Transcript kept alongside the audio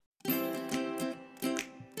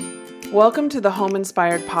Welcome to the Home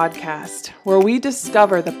Inspired Podcast, where we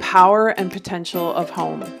discover the power and potential of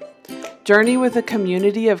home. Journey with a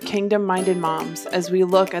community of kingdom-minded moms as we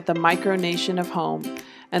look at the micronation of home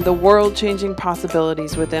and the world-changing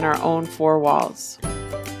possibilities within our own four walls.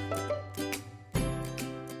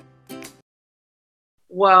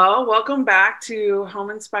 Well, welcome back to Home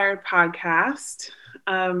Inspired Podcast.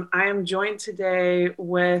 I am joined today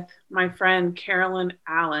with my friend Carolyn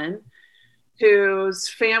Allen, whose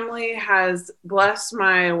family has blessed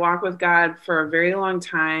my walk with God for a very long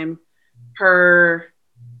time. Her,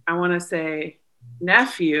 I want to say,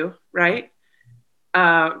 nephew, right?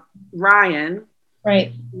 Ryan,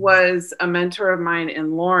 right, was a mentor of mine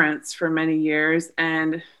in Lawrence for many years.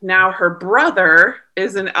 And now her brother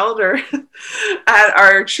is an elder at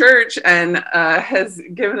our church and has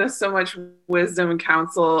given us so much wisdom and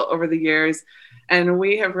counsel over the years. And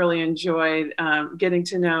we have really enjoyed getting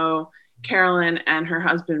to know Carolyn and her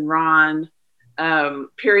husband, Ron.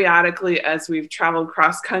 Periodically, as we've traveled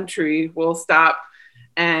cross country, we'll stop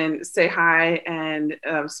and say hi and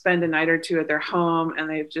spend a night or two at their home. And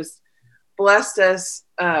they've just blessed us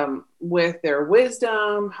with their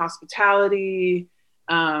wisdom, hospitality,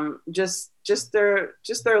 just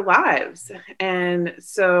their lives. And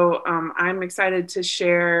so I'm excited to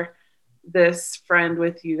share this friend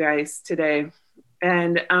with you guys today.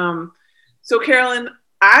 And so Carolyn,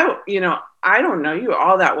 I don't know you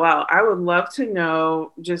all that well. I would love to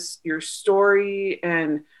know just your story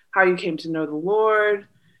and how you came to know the Lord.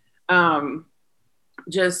 I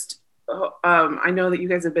know that you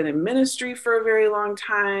guys have been in ministry for a very long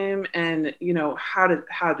time, and how did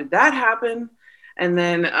that happen? And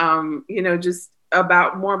then just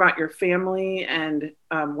more about your family and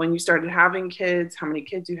when you started having kids, how many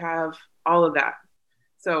kids you have, all of that.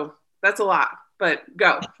 So that's a lot. But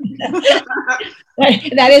go.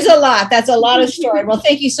 That is a lot. That's a lot of story. Well,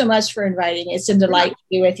 thank you so much for inviting me. It's a delight to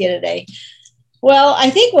be with you today. Well, I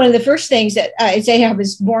think one of the first things that I'd say, I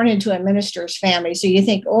was born into a minister's family. So you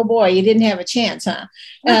think, oh boy, you didn't have a chance, huh?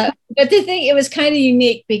 But the thing, it was kind of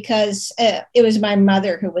unique because it was my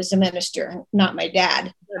mother who was a minister, not my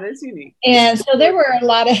dad. That is unique. And so there were a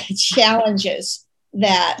lot of challenges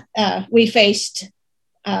that we faced.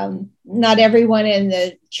 Not everyone in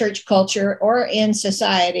the church culture or in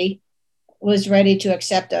society was ready to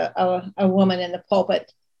accept a woman in the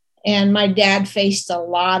pulpit. And my dad faced a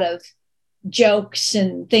lot of jokes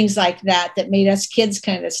and things like that made us kids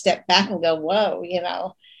kind of step back and go, whoa,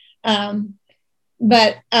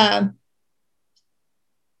 But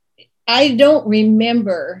I don't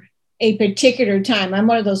remember a particular time. I'm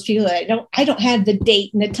one of those people that I don't have the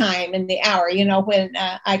date and the time and the hour, when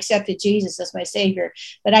I accepted Jesus as my Savior,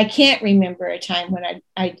 but I can't remember a time when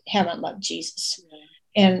I haven't loved Jesus.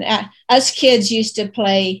 And us kids used to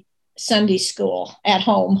play Sunday school at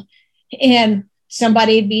home, and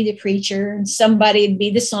somebody would be the preacher and somebody would be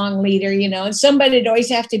the song leader, and somebody would always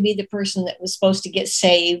have to be the person that was supposed to get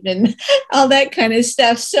saved and all that kind of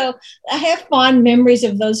stuff. So I have fond memories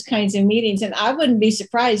of those kinds of meetings. And I wouldn't be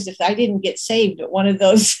surprised if I didn't get saved at one of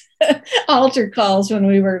those altar calls when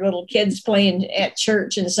we were little kids playing at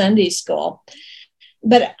church and Sunday school.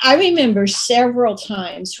 But I remember several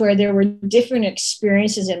times where there were different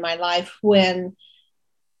experiences in my life when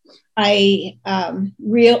I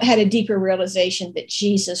had a deeper realization that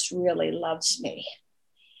Jesus really loves me,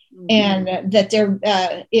 and that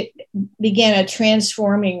it began a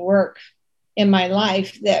transforming work in my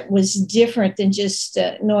life that was different than just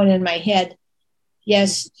knowing in my head,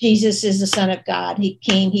 yes, Jesus is the Son of God. He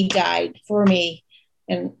came, he died for me,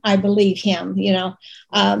 and I believe him,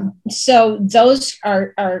 So those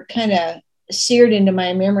are kind of seared into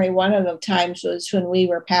my memory. One of the times was when we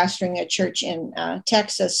were pastoring a church in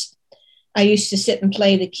Texas. I used to sit and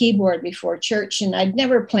play the keyboard before church, and I'd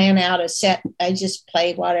never plan out a set. I just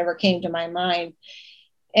played whatever came to my mind.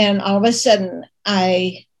 And all of a sudden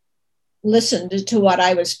I listened to what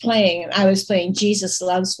I was playing, and I was playing Jesus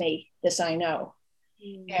Loves Me, This I Know.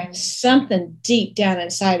 And something deep down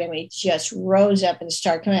inside of me just rose up and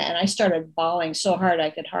started coming out, and I started bawling so hard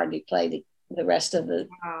I could hardly play the rest of the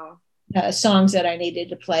songs that I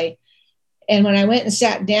needed to play. And when I went and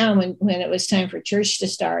sat down when it was time for church to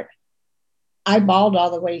start, I bawled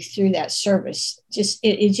all the way through that service.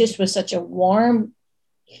 It just was such a warm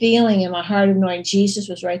feeling in my heart of knowing Jesus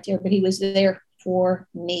was right there, but he was there for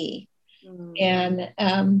me. And,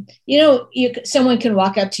 someone can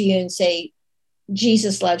walk up to you and say,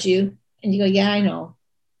 Jesus loves you. And you go, yeah, I know.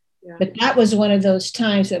 Yeah. But that was one of those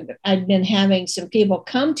times that I'd been having some people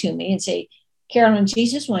come to me and say, Carolyn,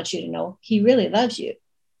 Jesus wants you to know he really loves you.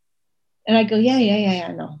 And I go, yeah,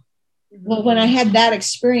 I know. Well, when I had that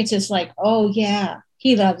experience, it's like, oh, yeah,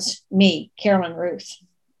 he loves me, Carolyn Ruth.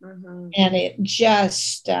 Mm-hmm. And it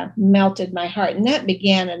just melted my heart. And that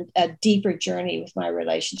began a deeper journey with my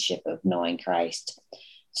relationship of knowing Christ.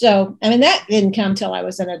 So, I mean, that didn't come till I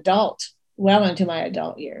was an adult, well into my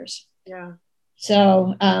adult years. Yeah.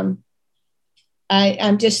 So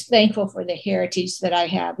I'm just thankful for the heritage that I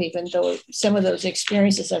have, even though some of those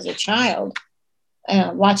experiences as a child,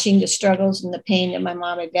 watching the struggles and the pain that my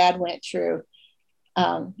mom and dad went through,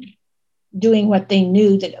 doing what they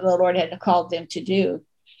knew that the Lord had called them to do.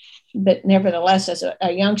 But nevertheless, as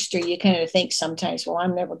a youngster, you kind of think sometimes, well,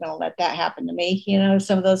 I'm never going to let that happen to me. You know,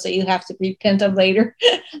 some of those that you have to repent of later,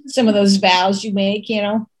 some of those vows you make, you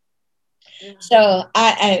know. Yeah. So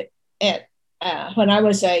when I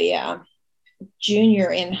was a junior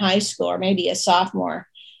in high school, or maybe a sophomore,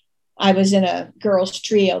 I was in a girls'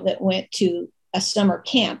 trio that went to a summer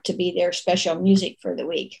camp to be their special music for the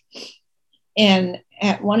week. And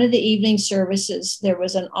at one of the evening services, there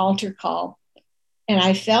was an altar call. And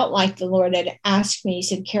I felt like the Lord had asked me, he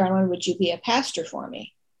said, Carolyn, would you be a pastor for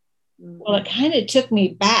me? Mm-hmm. Well, it kind of took me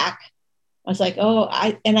back. I was like,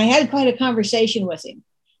 I had quite a conversation with him.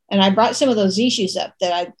 And I brought some of those issues up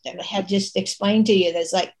that I had just explained to you.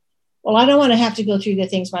 That's like, well, I don't want to have to go through the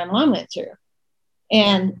things my mom went through.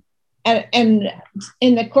 And in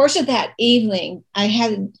the course of that evening, I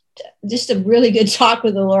had just a really good talk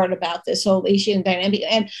with the Lord about this whole issue and dynamic.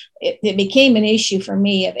 And it became an issue for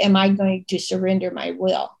me of, am I going to surrender my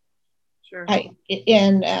will? Sure.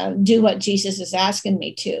 And do what Jesus is asking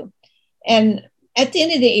me to? And at the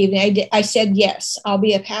end of the evening, I said, yes, I'll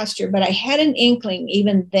be a pastor. But I had an inkling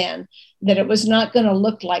even then that it was not going to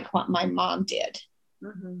look like what my mom did.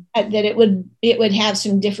 Mm-hmm. That it would have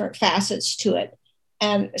some different facets to it.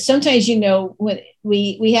 And sometimes, you know, when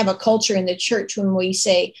we have a culture in the church when we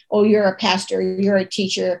say, oh, you're a pastor, you're a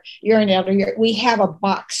teacher, you're an elder, we have a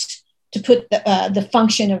box to put the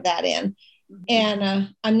function of that in. Mm-hmm. And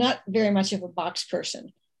I'm not very much of a box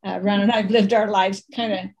person. Ron and I've lived our lives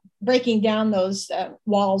kind of breaking down those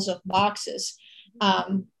walls of boxes.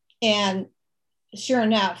 And sure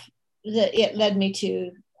enough, it led me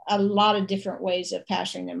to a lot of different ways of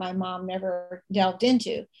pastoring that my mom never delved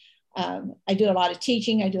into. I do a lot of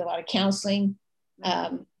teaching. I do a lot of counseling,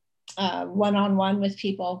 one-on-one with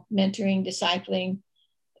people, mentoring, discipling.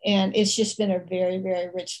 And it's just been a very, very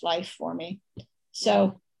rich life for me.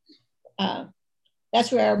 So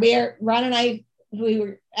that's where we are. Ron and I, we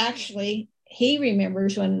were actually, he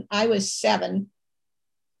remembers when I was 7,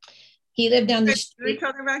 he lived down the street. Each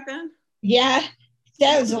other back then? Yeah.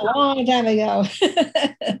 That was a long time ago.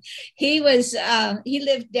 He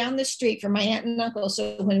lived down the street from my aunt and uncle.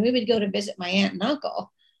 So when we would go to visit my aunt and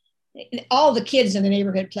uncle, all the kids in the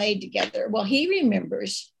neighborhood played together. Well, he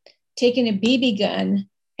remembers taking a BB gun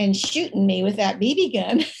and shooting me with that BB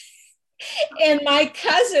gun. And my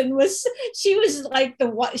cousin she was like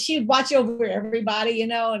she'd watch over everybody, you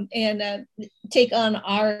know, and take on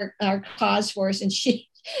our cause for us. And she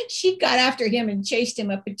got after him and chased him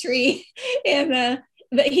up a tree. And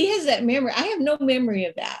but he has that memory. I have no memory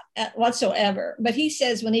of that whatsoever. But he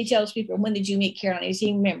says when he tells people, when did you meet Carolyn?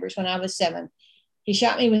 He remembers when I was 7. He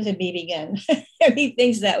shot me with a BB gun. And he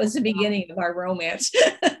thinks that was the beginning of our romance.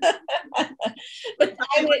 But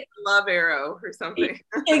I went, love arrow or something.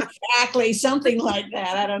 Exactly, something like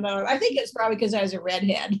that. I don't know. I think it's probably because I was a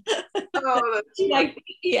redhead. Oh, that's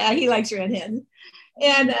he likes redheads.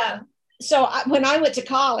 And so when I went to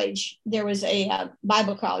college, there was a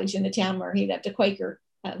Bible college in the town where he left, a Quaker,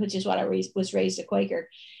 which is what I was raised a Quaker.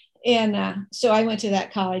 And so I went to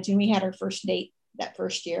that college and we had our first date that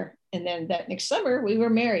first year. And then that next summer we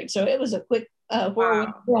were married. So it was a quick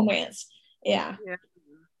romance. Yeah.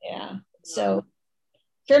 So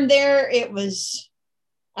from there, it was,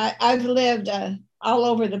 I've lived all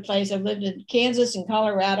over the place. I've lived in Kansas and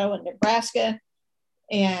Colorado and Nebraska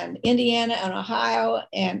and Indiana and Ohio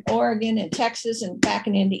and Oregon and Texas and back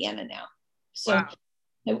in Indiana now. So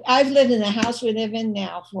I've lived in the house we live in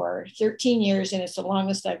now for 13 years, and it's the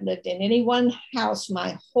longest I've lived in any one house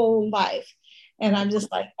my whole life. And I'm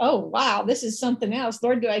just like, oh, wow, this is something else.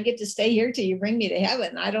 Lord, do I get to stay here till you bring me to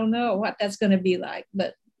heaven? I don't know what that's going to be like,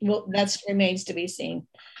 but that remains to be seen.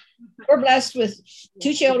 We're blessed with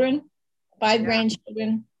 2 children, 5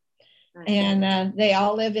 grandchildren. And they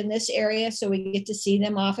all live in this area, so we get to see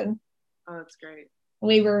them often. Oh, that's great.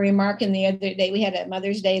 We were remarking the other day, we had a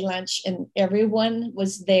Mother's Day lunch and everyone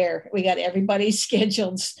was there. We got everybody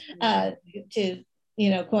scheduled to,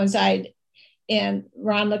 coincide. And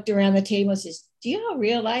Ron looked around the table and says, do you all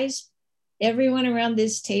realize everyone around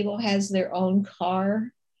this table has their own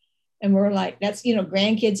car? And we're like, that's,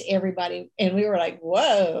 grandkids, everybody. And we were like,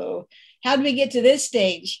 whoa. how did we get to this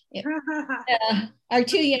stage? Our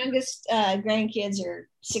two youngest grandkids are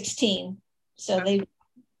 16. So they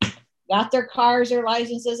got their cars, their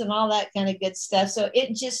licenses, and all that kind of good stuff. So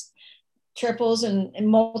it just triples and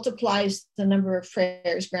multiplies the number of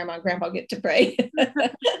prayers grandma and grandpa get to pray.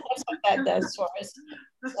 That's what that does for us.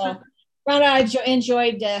 So Ron and I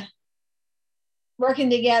enjoyed working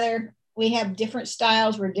together. We have different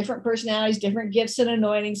styles, we're different personalities, different gifts and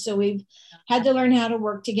anointings. So we've had to learn how to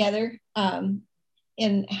work together and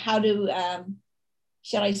how to,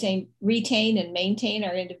 shall I say, retain and maintain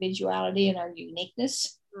our individuality and our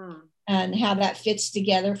uniqueness, and how that fits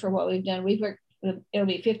together for what we've done. We've worked, it'll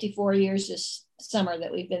be 54 years this summer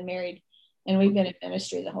that we've been married, and we've been in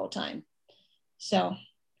ministry the whole time. So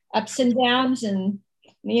ups and downs and,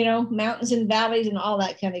 you know, mountains and valleys and all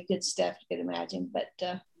that kind of good stuff you could imagine.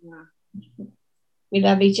 But we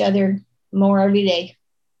love each other more every day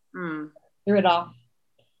through it all.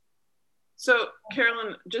 So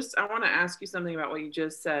Carolyn, I want to ask you something about what you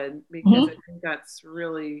just said, because I think that's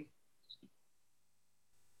really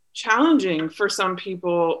challenging for some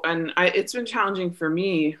people, and it's been challenging for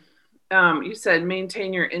me. You said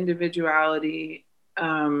maintain your individuality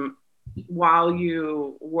while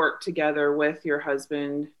you work together with your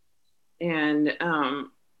husband, and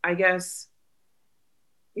I guess,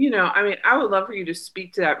 you know, I mean, I would love for you to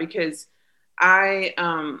speak to that, because I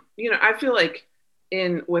feel like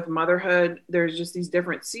with motherhood, there's just these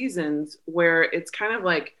different seasons where it's kind of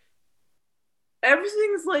like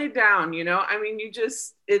everything's laid down, you know. I mean,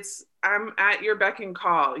 I'm at your beck and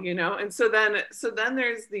call, you know. And so then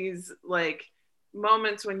there's these like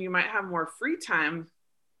moments when you might have more free time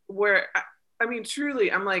where I mean,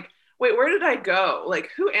 truly, I'm like, wait, where did I go? Like,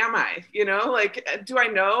 who am I? You know, like, do I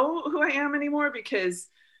know who I am anymore? Because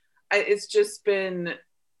it's just been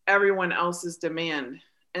everyone else's demand.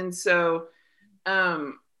 And so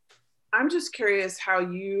I'm just curious how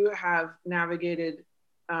you have navigated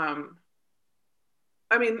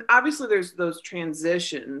I mean, obviously there's those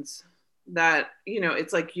transitions that, you know,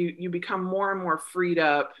 it's like you become more and more freed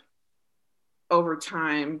up over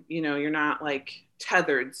time. You know, you're not like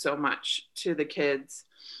tethered so much to the kids.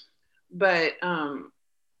 But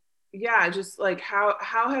yeah, just like how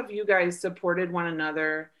have you guys supported one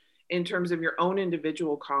another in terms of your own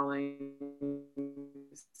individual callings,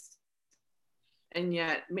 and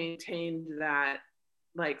yet maintained that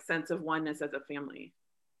like sense of oneness as a family?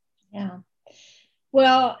 Yeah.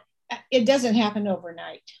 Well, it doesn't happen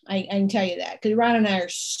overnight. I can tell you that, because Ron and I are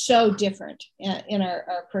so different in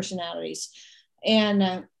our personalities.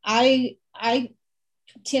 And I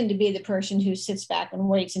tend to be the person who sits back and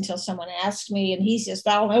waits until someone asks me, and he's just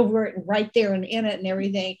all over it and right there and in it and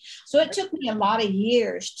everything. So it took me a lot of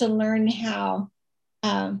years to learn how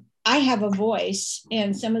I have a voice,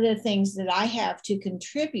 and some of the things that I have to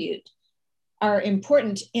contribute are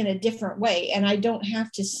important in a different way, and I don't have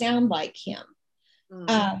to sound like him.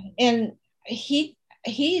 And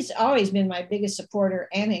he's always been my biggest supporter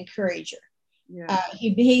and encourager. Yeah.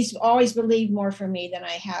 He's always believed more for me than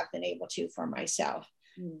I have been able to for myself.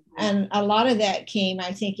 And a lot of that came,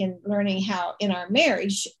 I think, in learning how in our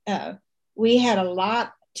marriage, we had a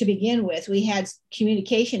lot to begin with. We had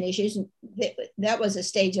communication issues. That was a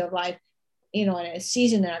stage of life, you know, in a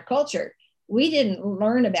season in our culture. We didn't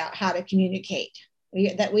learn about how to communicate,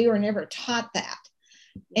 we were never taught that.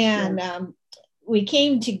 And we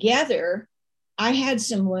came together. I had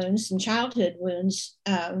some wounds, some childhood wounds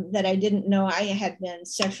that I didn't know I had been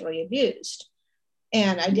sexually abused.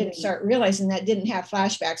 And I didn't start realizing that, didn't have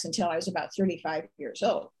flashbacks until I was about 35 years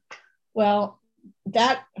old. Well,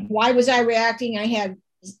 why was I reacting? I had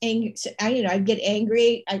anger, I'd get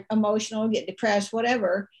angry, emotional, get depressed,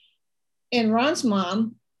 whatever. And Ron's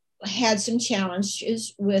mom had some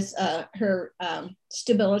challenges with her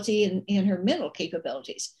stability and her mental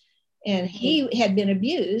capabilities. And he had been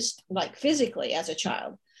abused, like physically, as a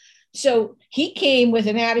child. So he came with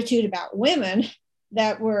an attitude about women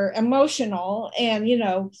that were emotional and, you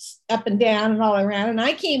know, up and down and all around. And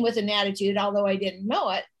I came with an attitude, although I didn't know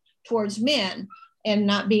it, towards men and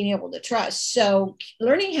not being able to trust. So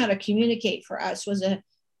learning how to communicate for us was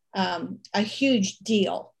a huge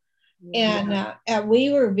deal. Yeah. And we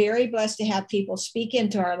were very blessed to have people speak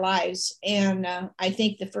into our lives. And I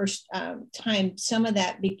think the first time some of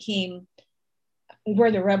that became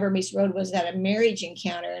where the rubber meets the road was at a marriage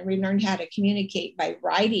encounter. And we learned how to communicate by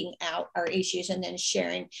writing out our issues and then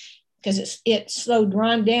sharing, because it slowed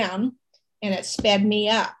Ron down and it sped me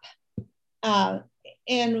up.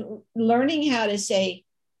 And learning how to say,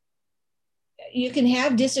 you can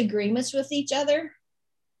have disagreements with each other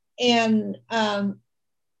and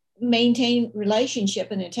maintain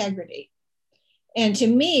relationship and integrity. And to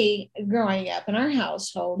me, growing up in our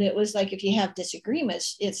household, it was like if you have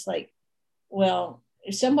disagreements, it's like, well,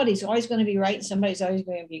 somebody's always going to be right and somebody's always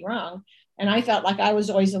going to be wrong. And I felt like I was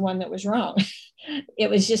always the one that was wrong. It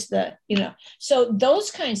was just so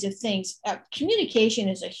those kinds of things, communication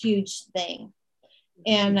is a huge thing.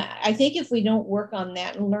 And I think if we don't work on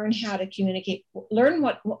that and learn how to communicate, learn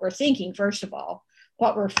what we're thinking, first of all,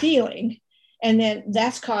 what we're feeling, and then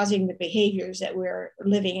that's causing the behaviors that we're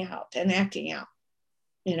living out and acting out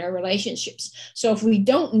in our relationships. So if we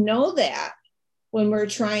don't know that when we're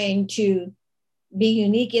trying to be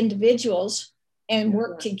unique individuals and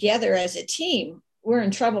work together as a team, we're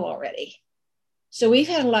in trouble already. So we've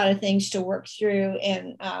had a lot of things to work through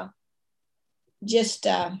and just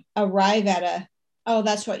arrive at oh,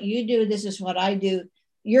 that's what you do. This is what I do.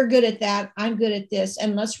 You're good at that. I'm good at this.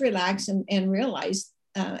 And let's relax and realize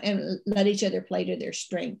and let each other play to their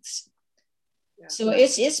strengths. Yeah. So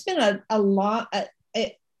it's been a lot,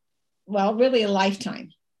 really a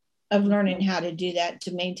lifetime of learning how to do that,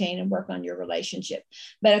 to maintain and work on your relationship.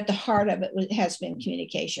 But at the heart of it has been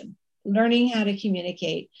communication, learning how to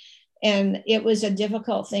communicate. And it was a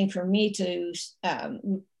difficult thing for me to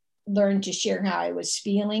learn to share how I was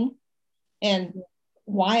feeling and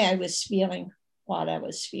why I was feeling what I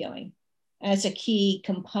was feeling. As a key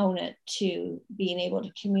component to being able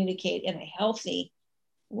to communicate in a healthy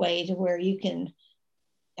way, to where you can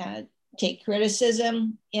take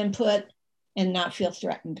criticism, input, and not feel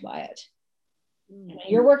threatened by it. Mm-hmm.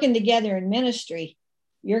 You're working together in ministry,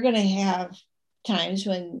 you're going to have times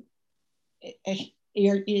when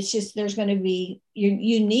there's going to be,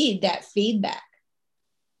 you need that feedback.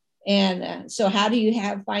 And so how do you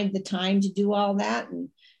find the time to do all that and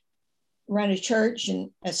run a church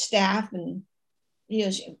and a staff? And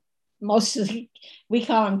most of we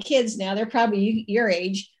call them kids now, they're probably your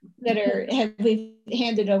age, that we've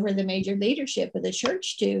handed over the major leadership of the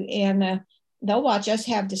church to, and they'll watch us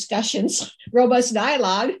have discussions, robust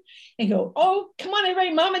dialogue, and go, oh, come on,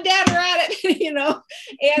 everybody, mom and dad are at it,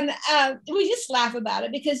 and we just laugh about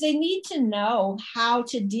it because they need to know how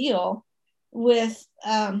to deal with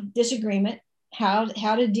disagreement, how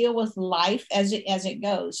to deal with life as it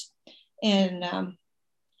goes. And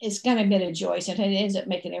it's kind of been a joy, and it ends up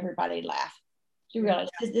making everybody laugh. You realize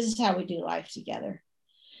this is how we do life together.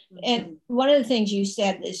 Mm-hmm. And one of the things you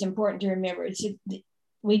said is important to remember is that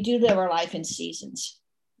we do live our life in seasons.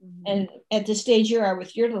 Mm-hmm. And at the stage you are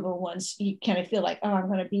with your little ones, you kind of feel like, oh, I'm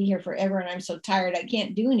going to be here forever and I'm so tired, I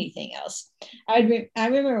can't do anything else. I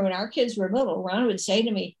remember when our kids were little, Ron would say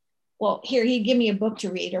to me, well, here, he'd give me a book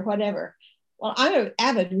to read or whatever. Well, I'm an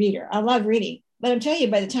avid reader. I love reading. But I'm telling you,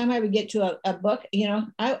 by the time I would get to a book,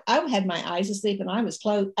 I had my eyes asleep and I was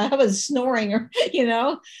closed. I was snoring, or,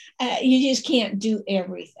 you just can't do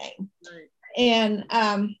everything. Right.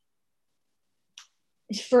 And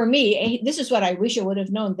for me, this is what I wish I would have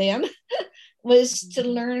known then, was to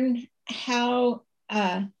learn how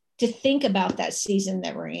to think about that season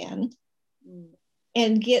that we're in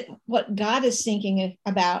and get what God is thinking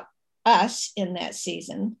about us in that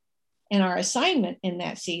season and our assignment in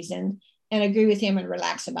that season, and agree with him and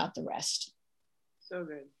relax about the rest. So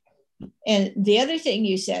good. And the other thing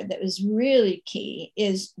you said that was really key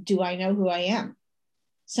is, do I know who I am?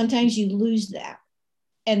 Sometimes you lose that.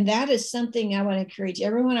 And that is something I want to encourage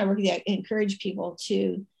everyone I work with. I encourage people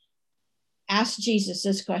to ask Jesus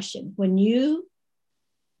this question. When you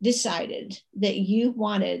decided that you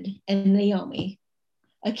wanted a Naomi,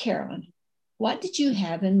 a Carolyn, what did you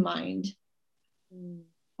have in mind?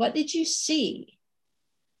 What did you see?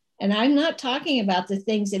 And I'm not talking about the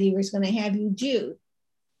things that he was going to have you do,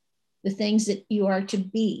 the things that you are to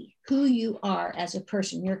be, who you are as a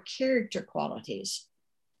person, your character qualities.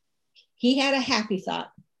 He had a happy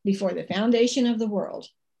thought before the foundation of the world.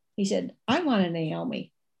 He said, I want a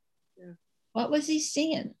Naomi. Yeah. What was he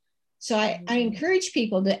seeing? So I encourage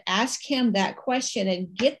people to ask him that question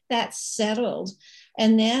and get that settled.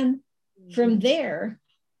 And then from there,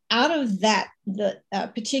 out of that, the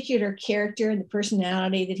particular character and the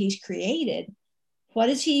personality that he's created, what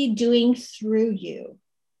is he doing through you?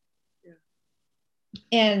 Yeah.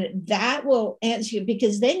 And that will answer you,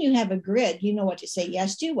 because then you have a grid. You know what to say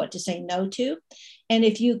yes to, what to say no to. And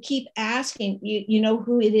if you keep asking, you know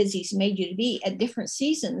who it is he's made you to be at different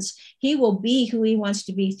seasons, he will be who he wants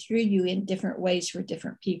to be through you in different ways for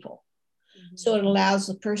different people. Mm-hmm. So it allows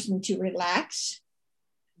the person to relax.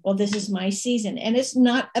 Well, this is my season. And it's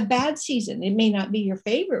not a bad season. It may not be your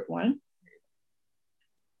favorite one.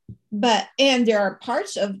 And there are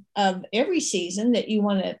parts of every season that you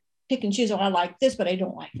want to pick and choose. Oh, I like this, but I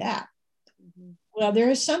don't like that. Mm-hmm. Well, there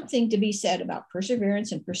is something to be said about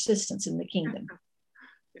perseverance and persistence in the kingdom.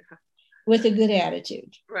 Yeah. with a good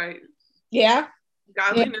attitude. Right. Yeah. Yeah.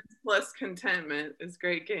 Godliness plus contentment is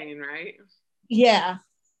great gain, right? Yeah.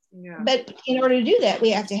 Yeah. But in order to do that,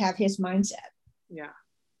 we have to have his mindset. Yeah.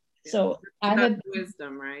 Yeah. So I That's have,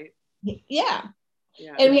 wisdom, right? yeah.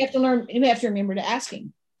 Yeah. And we have to learn, we have to remember to ask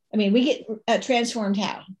him. I mean, we get transformed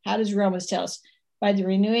how? How does Romans tell us? By the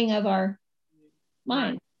renewing of our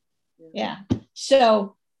mind. Yeah.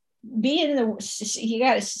 So be in the, you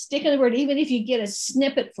got to stick in the word, even if you get a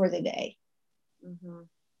snippet for the day. Mm-hmm.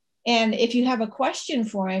 And if you have a question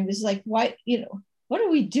for him, it's like, what, what are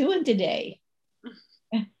we doing today?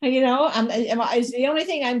 Is the only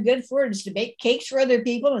thing I'm good for is to bake cakes for other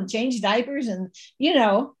people and change diapers and,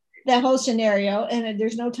 that whole scenario. And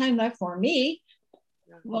there's no time left for me.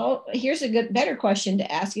 Well, here's a better question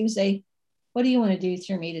to ask him. Say, what do you want to do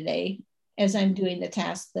through me today as I'm doing the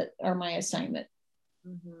tasks that are my assignment?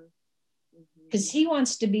 Because he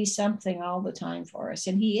wants to be something all the time for us,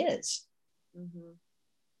 and he is.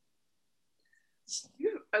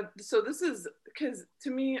 So this is because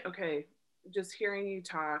to me, okay, just hearing you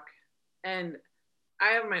talk, and I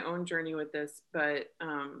have my own journey with this, but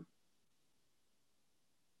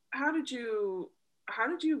how did you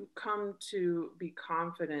come to be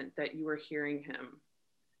confident that you were hearing him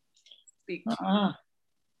speak to you?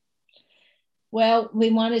 Well,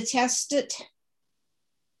 we want to test it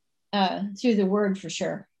through the word for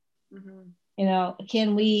sure.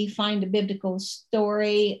 Can we find a biblical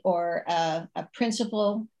story or a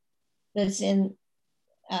principle that's in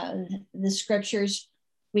the scriptures?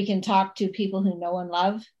 We can talk to people who know and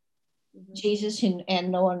love Jesus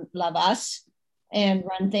and know and love us and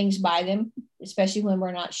run things by them, especially when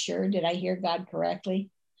we're not sure, did I hear God correctly?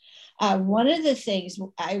 One of the things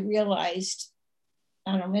I realized,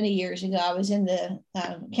 I don't know, many years ago, I was in the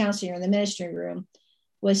counseling or the ministry room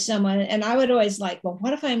with someone, and I would always like, well,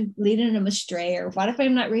 what if I'm leading them astray, or what if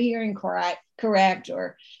I'm not hearing correct,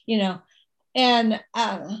 or and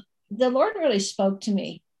the Lord really spoke to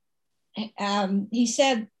me. He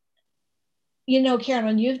said,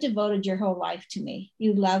 Carolyn, you've devoted your whole life to me.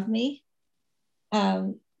 You love me.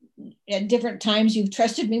 At different times, you've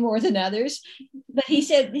trusted me more than others. But he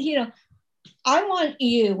said, I want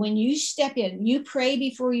you, when you step in, you pray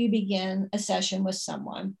before you begin a session with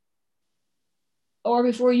someone or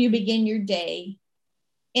before you begin your day.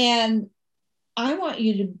 And I want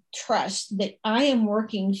you to trust that I am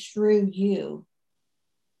working through you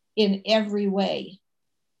in every way.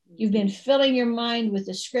 You've been filling your mind with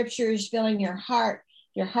the scriptures, filling your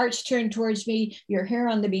heart's turned towards me. You're here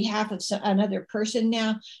on the behalf of another person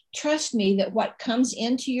now. Trust me that what comes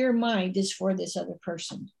into your mind is for this other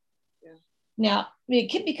person. Yeah. Now,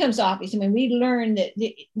 it becomes obvious. I mean, we learn that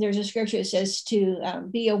there's a scripture that says to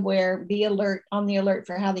be aware, be alert, on the alert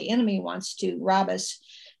for how the enemy wants to rob us.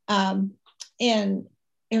 And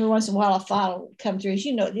every once in a while, a thought will come through.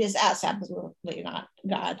 This absolutely not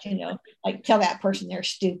God, like tell that person they're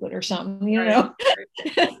stupid or something, Right.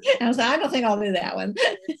 I was like, I don't think I'll do that one.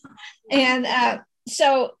 And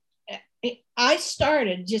so I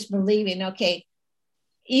started just believing, okay,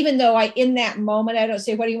 even though in that moment, I don't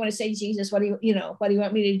say, what do you want to say, Jesus? What do you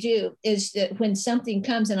want me to do? Is that when something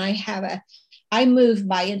comes and I move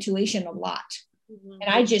by intuition a lot, and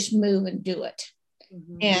I just move and do it.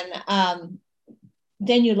 And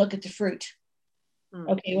then you look at the fruit.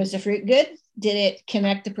 Okay, was the fruit good? Did it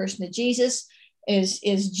connect the person to Jesus?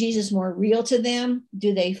 Is Jesus more real to them?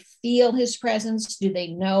 Do they feel his presence? Do they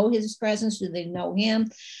know his presence? Do they know him?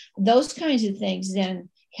 Those kinds of things then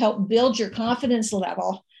help build your confidence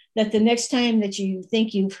level, that the next time that you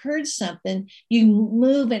think you've heard something, you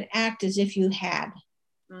move and act as if you had.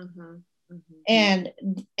 And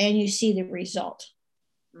you see the result.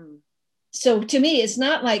 So to me, it's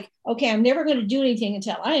not like, okay, I'm never going to do anything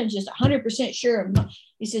until I am just 100% sure.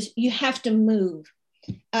 He says, you have to move.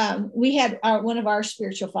 We had one of our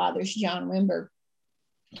spiritual fathers, John Wimber,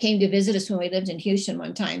 came to visit us when we lived in Houston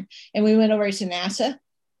one time. And we went over to NASA.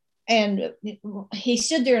 And he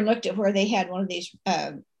stood there and looked at where they had one of these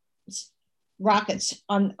rockets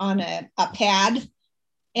on a pad.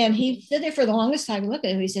 And he stood there for the longest time and looked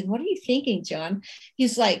at him. He said, what are you thinking, John?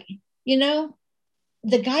 He's like,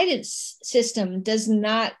 the guidance system does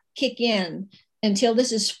not kick in until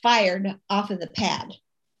this is fired off of the pad.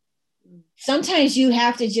 Sometimes you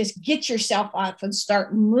have to just get yourself off and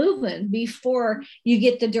start moving before you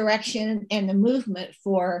get the direction and the movement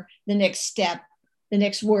for the next step, the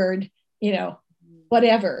next word,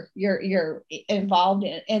 whatever you're involved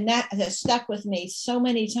in. And that has stuck with me so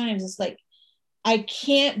many times. It's like, I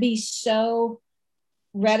can't be so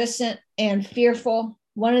reticent and fearful.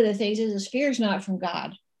 One of the things is fear is not from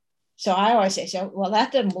God. So I always say, well,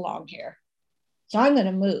 that doesn't belong here. So I'm going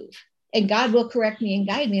to move. And God will correct me and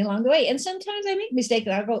guide me along the way. And sometimes I make mistakes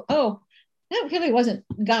and I go, oh, that really wasn't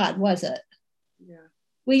God, was it? Yeah.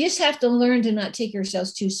 We just have to learn to not take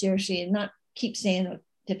ourselves too seriously and not keep saying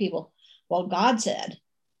to people, well, God said.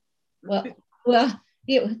 Well,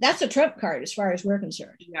 that's a trump card as far as we're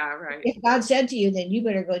concerned. Yeah, right. If God said to you, then you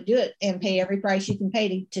better go do it and pay every price you can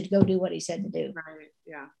pay to go do what he said to do. Right.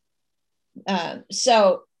 Yeah.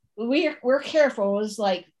 So we're careful. It's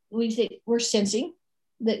like we think we're sensing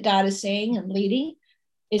that God is saying and leading.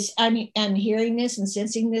 I'm hearing this and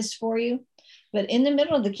sensing this for you. But in the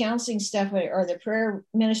middle of the counseling stuff or the prayer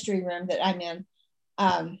ministry room that I'm in,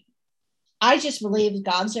 I just believe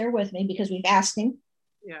God's there with me because we've asked him.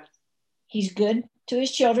 Yes. He's good to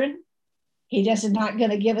his children. He just is not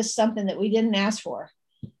going to give us something that we didn't ask for.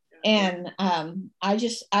 And another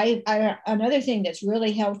thing that's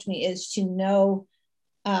really helped me is to know,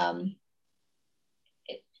 how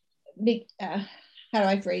do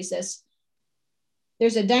I phrase this?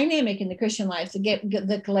 There's a dynamic in the Christian life to get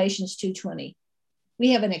the Galatians 2:20.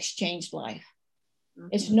 We have an exchanged life. Mm-hmm.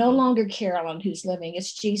 It's no longer Carolyn who's living.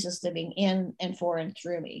 It's Jesus living in and for and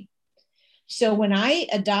through me. So when I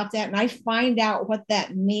adopt that and I find out what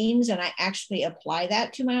that means and I actually apply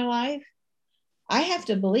that to my life, I have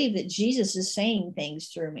to believe that Jesus is saying things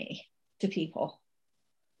through me to people.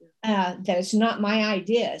 That it's not my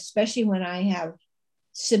idea, especially when I have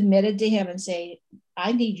submitted to him and say,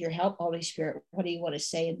 I need your help, Holy Spirit. What do you want to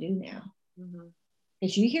say and do now?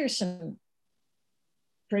 Because you hear some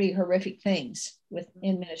pretty horrific things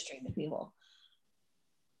in ministering to people.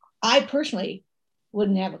 I personally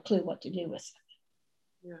wouldn't have a clue what to do with it.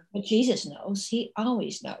 Yeah. But Jesus knows. He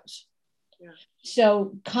always knows. Yeah.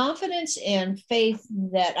 So confidence and faith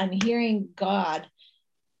that I'm hearing God,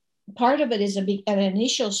 part of it is an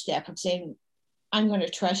initial step of saying, I'm going to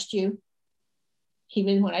trust you,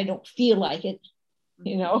 even when I don't feel like it,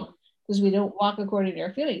 because we don't walk according to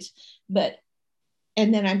our feelings.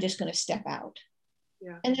 And then I'm just going to step out.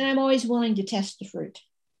 Yeah. And then I'm always willing to test the fruit.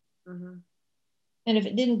 Mm-hmm. And if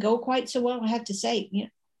it didn't go quite so well, I have to say,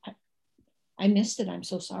 I missed it. I'm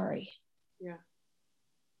so sorry. Yeah.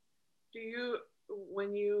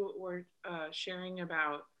 When you were sharing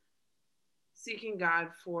about seeking God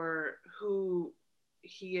for who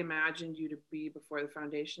he imagined you to be before the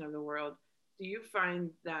foundation of the world, do you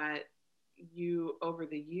find that you, over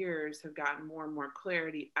the years, have gotten more and more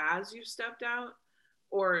clarity as you stepped out?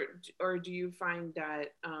 Or do you find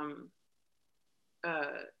that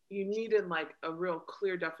you needed like a real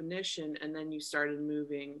clear definition and then you started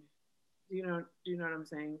moving? Do you know what I'm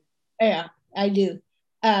saying? Yeah, I do.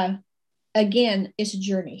 Again, it's a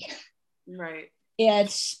journey. Right.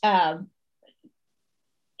 It's and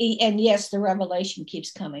yes, the revelation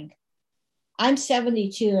keeps coming. I'm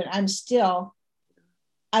 72 and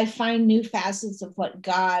I find new facets of what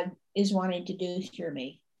God is wanting to do through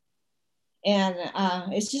me. And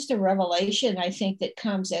it's just a revelation, I think, that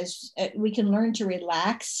comes as we can learn to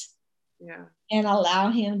relax, yeah, and allow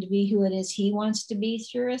him to be who it is he wants to be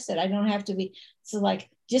through us, that I don't have to be. So like,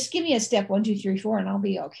 just give me a step 1, 2, 3, 4 and I'll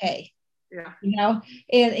be okay. Yeah.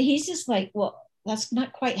 And he's just like, well, that's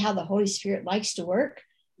not quite how the Holy Spirit likes to work.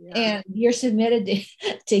 Yeah. And you're submitted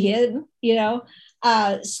to him,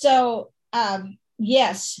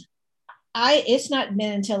 yes, it's not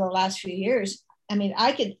been until the last few years. I mean,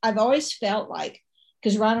 I've always felt like,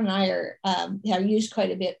 because Ron and I have used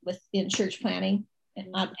quite a bit in church planning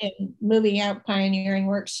and moving out, pioneering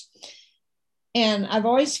works. And I've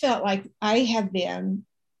always felt like I have been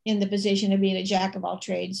in the position of being a jack of all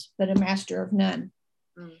trades, but a master of none.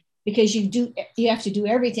 Because you have to do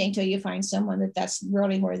everything until you find someone that's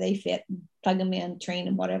really where they fit, and plug them in, train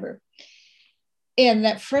them, whatever. And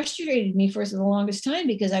that frustrated me for the longest time,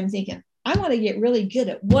 because I'm thinking, I want to get really good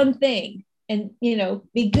at one thing and,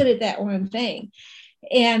 be good at that one thing.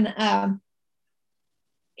 And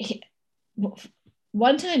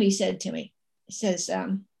one time he said to me, he says,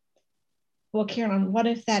 well, Carolyn, what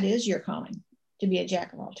if that is your calling, to be a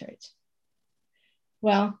jack of all trades?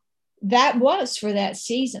 Well, that was for that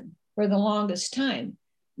season for the longest time.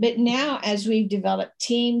 But now, as we've developed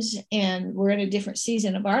teams and we're in a different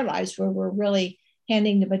season of our lives where we're really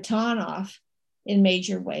handing the baton off in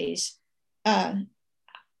major ways, I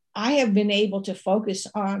have been able to focus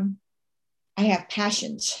on, I have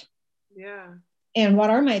passions. Yeah. And what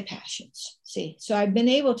are my passions? See, so I've been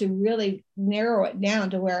able to really narrow it down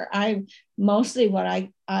to where mostly what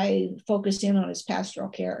I focused in on is pastoral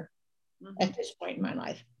care at this point in my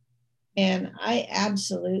life. And I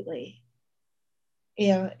absolutely,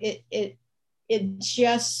 it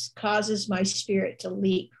just causes my spirit to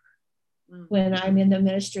leap when I'm in the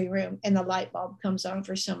ministry room and the light bulb comes on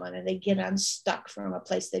for someone and they get unstuck from a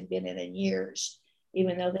place they've been in years,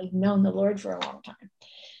 even though they've known the Lord for a long time.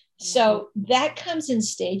 So that comes in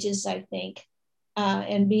stages, I think,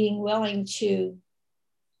 and being willing to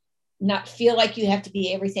not feel like you have to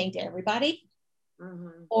be everything to everybody,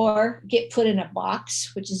 or get put in a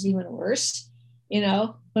box, which is even worse. You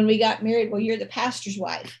know, when we got married, well, you're the pastor's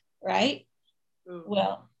wife, right?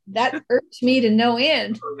 Well, that irks me to no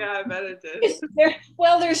end. Oh, yeah, I bet it did.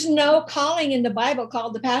 There's no calling in the Bible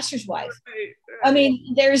called the pastor's wife. Right. I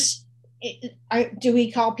mean, do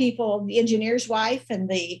we call people the engineer's wife and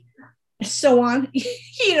the so on?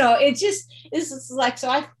 You know, this is like,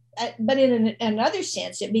 so but in another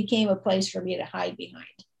sense, it became a place for me to hide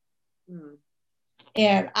behind.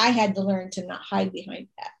 And I had to learn to not hide behind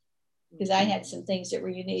that, because I had some things that were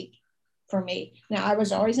unique for me. Now, I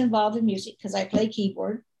was always involved in music because I play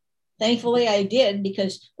keyboard. Thankfully, I did,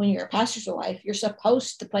 because when you're a pastor's wife, you're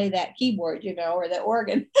supposed to play that keyboard, you know, or the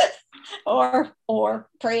organ, or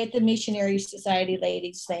pray at the missionary society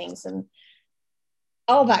ladies things and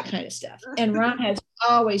all that kind of stuff. And Ron has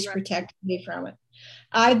always protected me from it.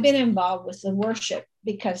 I've been involved with the worship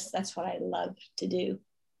because that's what I love to do,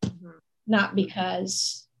 not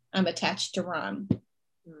because I'm attached to Ron.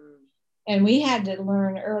 And we had to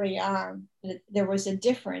learn early on that there was a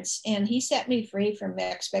difference. And he set me free from the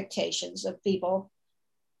expectations of people.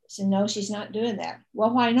 He said, no, she's not doing that.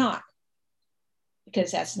 Well, why not?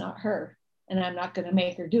 Because that's not her. And I'm not going to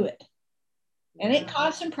make her do it. And it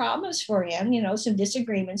caused some problems for him, you know, some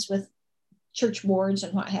disagreements with church boards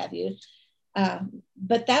and what have you.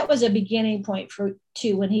 But that was a beginning point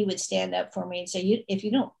too, when he would stand up for me and say, if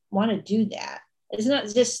you don't want to do that, it's not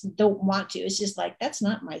just don't want to. It's just like, that's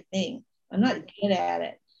not my thing. I'm not good at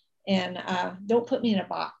it. And don't put me in a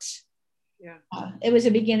box. Yeah. It was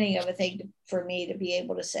a beginning of a thing for me to be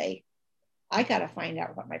able to say, I got to find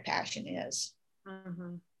out what my passion is.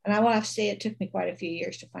 And I will have to say it took me quite a few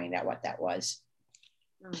years to find out what that was.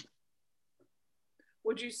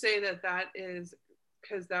 Would you say that is,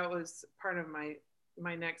 because that was part of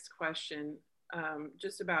my next question,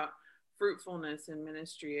 just about fruitfulness in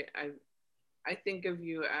ministry. I think of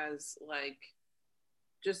you as like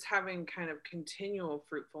just having kind of continual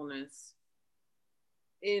fruitfulness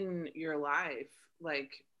in your life,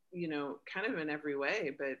 like, you know, kind of in every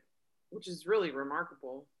way, but which is really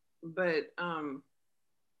remarkable. But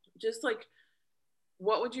just like,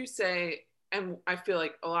 what would you say? And I feel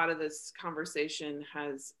like a lot of this conversation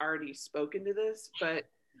has already spoken to this, but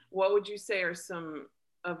what would you say are some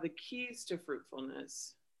of the keys to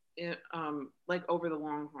fruitfulness, like over the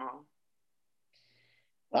long haul?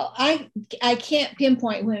 Well, I can't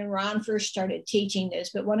pinpoint when Ron first started teaching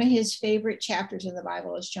this, but one of his favorite chapters in the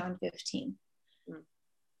Bible is John 15,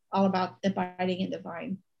 all about abiding in the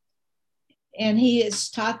vine. And he has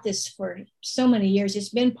taught this for so many years. It's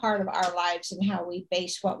been part of our lives and how we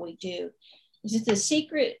base what we do. The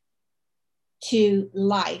secret to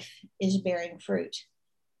life is bearing fruit.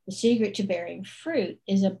 The secret to bearing fruit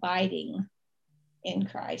is abiding in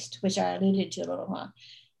Christ, which I alluded to a little while.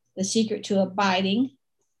 The secret to abiding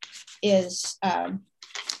is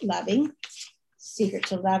loving. Secret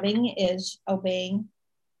to loving is obeying.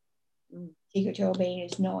 Secret to obeying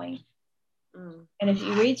is knowing. And if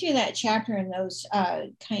you read through that chapter and those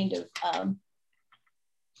kind of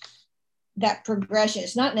that progression,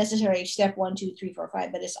 it's not necessarily step 1, 2, 3, 4,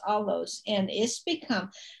 5, but it's all those. And it's become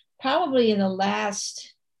probably in the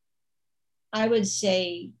last, I would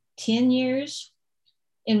say, 10 years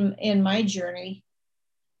in my journey,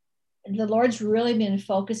 the Lord's really been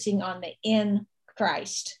focusing on the in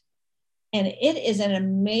Christ. And it is an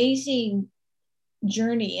amazing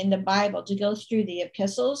journey in the Bible to go through the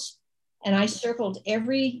epistles. And I circled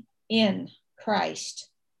every in Christ.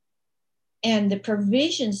 And the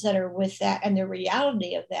provisions that are with that and the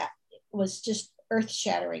reality of that was just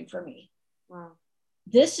earth-shattering for me. Wow.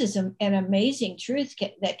 This is an amazing truth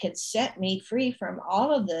that can set me free from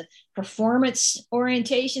all of the performance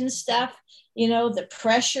orientation stuff, you know, the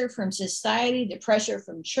pressure from society, the pressure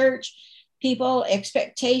from church, people,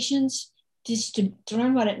 expectations, just to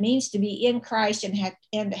learn what it means to be in Christ and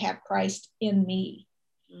to have Christ in me.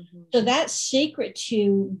 So that secret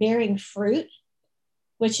to bearing fruit,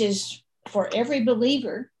 which is for every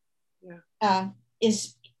believer,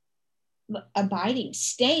 is abiding,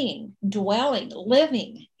 staying, dwelling,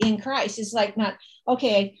 living in Christ. It's like not,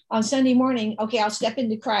 okay, on Sunday morning, okay, I'll step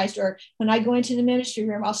into Christ, or when I go into the ministry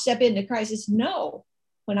room, I'll step into Christ. It's no,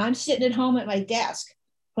 when I'm sitting at home at my desk,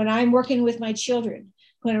 when I'm working with my children,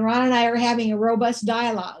 when Ron and I are having a robust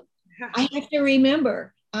dialogue, I have to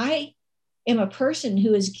remember I am a person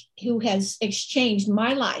who has exchanged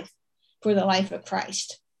my life for the life of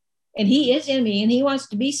Christ. And he is in me, and he wants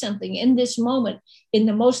to be something in this moment. In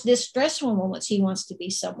the most distressful moments, he wants to be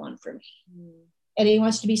someone for me. And he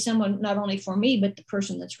wants to be someone not only for me, but the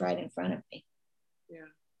person that's right in front of me. Yeah.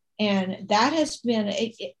 And that has been,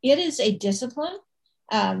 it is a discipline.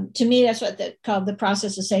 To me, that's what called the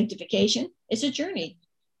process of sanctification. It's a journey.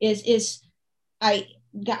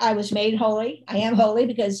 I was made holy. I am holy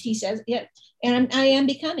because he says, yeah, and I am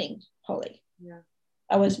becoming holy. Yeah.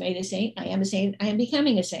 I was made a saint. I am a saint. I am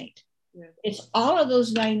becoming a saint. Yeah. It's all of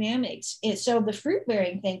those dynamics. So the fruit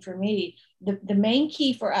bearing thing for me, the main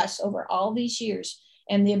key for us over all these years,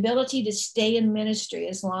 and the ability to stay in ministry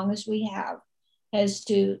as long as we have, has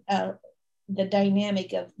to the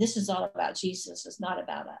dynamic of this is all about Jesus. It's not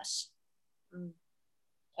about us.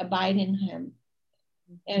 Abide in him.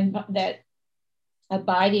 And that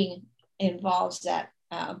abiding involves that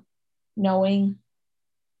knowing,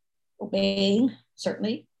 obeying,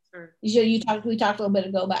 certainly. Sure. We talked a little bit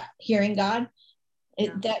ago about hearing God.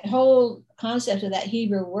 That whole concept of that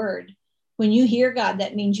Hebrew word, when you hear God,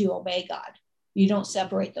 that means you obey God. You don't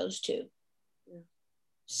separate those two. Yeah.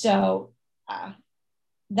 So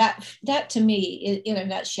that to me, in a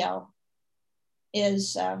nutshell,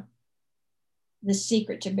 is the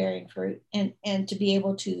secret to bearing fruit and to be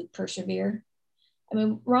able to persevere. I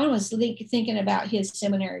mean, Ron was thinking about his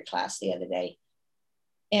seminary class the other day.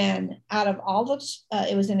 And out of all those,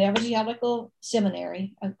 it was an evangelical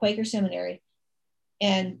seminary, a Quaker seminary.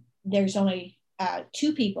 And there's only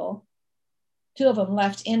two of them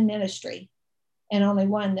left in ministry, and only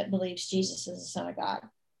one that believes Jesus is the Son of God.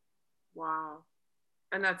 Wow.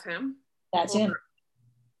 And that's him? That's him.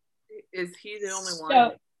 Is he the only one?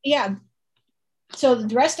 So, yeah. So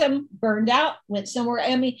the rest of them burned out, went somewhere.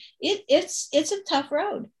 I mean, it's a tough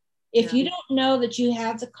road. If you don't know that you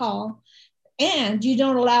have the call, and you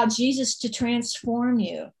don't allow Jesus to transform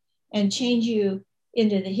you and change you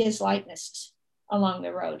into his likeness along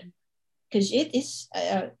the road. Because it is,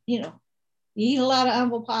 you eat a lot of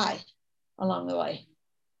humble pie along the way.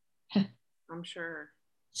 I'm sure.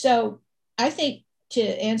 So I think to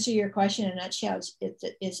answer your question in a nutshell,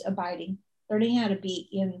 it's abiding, learning how to be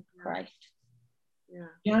in Christ. Yeah.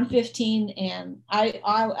 John 15, and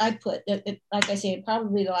I put, like I say,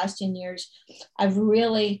 probably the last 10 years, I've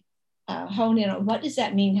really hone in on what does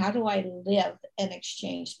that mean? How do I live an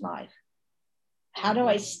exchanged life? How do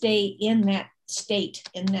I stay in that state,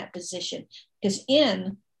 in that position? Because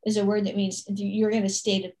in is a word that means you're in a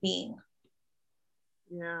state of being.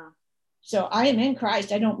 Yeah. So I am in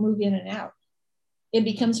Christ. I don't move in and out. It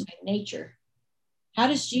becomes my nature. How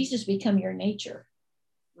does Jesus become your nature?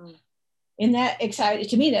 And that exciting,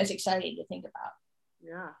 to me, that's exciting to think about.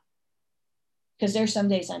 Yeah. Because there's some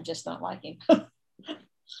days I'm just not like him.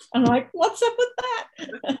 I'm like, what's up with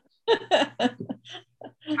that?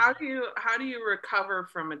 How do you recover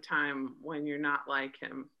from a time when you're not like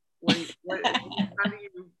him? What do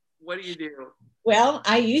you do? Well,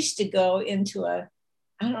 I used to go into I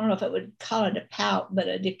don't know if I would call it a pout, but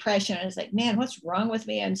a depression. I was like, man, what's wrong with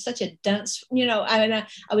me? I'm such a dunce. I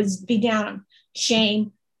would be down on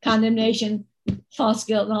shame, condemnation, false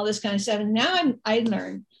guilt, and all this kind of stuff. And now I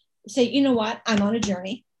learned to say, you know what? I'm on a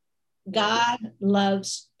journey. God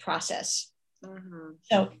loves process. Mm-hmm.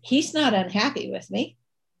 So he's not unhappy with me.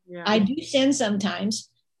 Yeah. I do sin sometimes,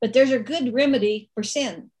 but there's a good remedy for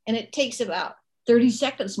sin. And it takes about 30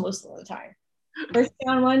 seconds most of the time. 1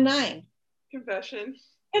 John 1:9.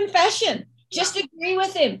 Confession. Just agree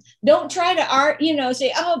with him. Don't try to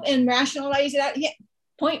say, and rationalize it out. Yeah.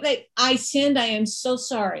 Point blank, I sinned. I am so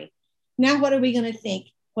sorry. Now what are we going to think?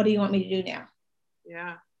 What do you want me to do now?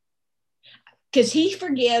 Yeah. Because he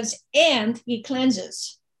forgives and he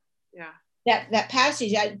cleanses. Yeah. That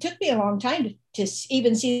passage, it took me a long time to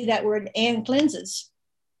even see that word, and cleanses.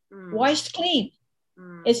 Washed clean.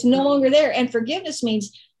 It's no longer there. And forgiveness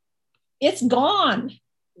means it's gone.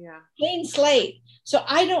 Yeah. Clean slate. So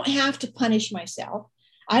I don't have to punish myself.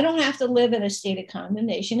 I don't have to live in a state of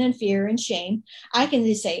condemnation and fear and shame. I can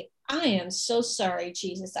just say, I am so sorry,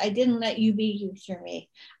 Jesus. I didn't let you be you through me.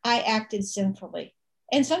 I acted sinfully.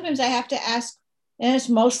 And sometimes I have to ask, and it's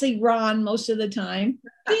mostly Ron most of the time,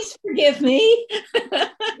 please forgive me.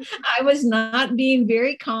 I was not being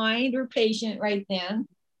very kind or patient right then.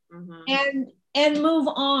 Mm-hmm. And move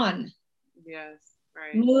on. Yes,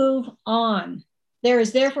 right. Move on. There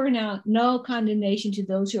is therefore now no condemnation to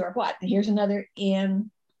those who are what? And here's another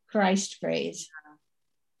in Christ phrase. Yeah.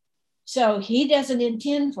 So he doesn't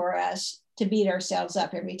intend for us to beat ourselves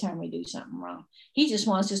up every time we do something wrong. He just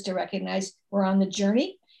wants us to recognize we're on the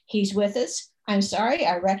journey. He's with us. I'm sorry,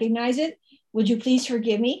 I recognize it. Would you please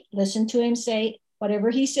forgive me? Listen to him say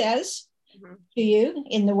whatever he says. Mm-hmm. to you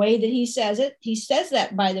in the way that he says it. He says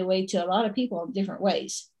that, by the way, to a lot of people in different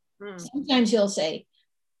ways. Mm-hmm. Sometimes he'll say,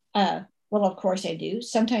 well, of course I do.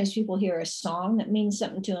 Sometimes people hear a song that means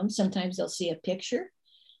something to them. Sometimes they'll see a picture.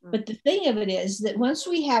 But the thing of it is that once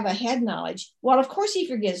we have a head knowledge, well, of course he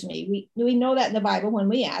forgives me. We know that in the Bible. When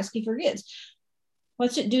we ask, he forgives.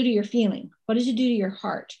 What's it do to your feeling? What does it do to your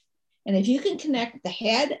heart? And if you can connect the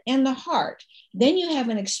head and the heart, then you have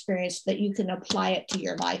an experience that you can apply it to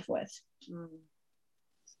your life with.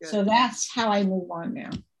 So that's how I move on now.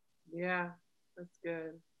 Yeah, that's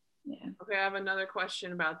good. Yeah. Okay, I have another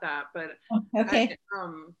question about that, but okay.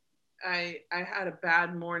 I had a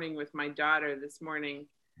bad morning with my daughter this morning,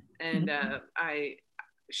 and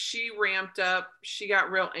she ramped up. She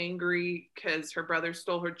got real angry because her brother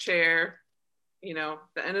stole her chair. You know,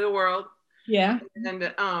 the end of the world. Yeah.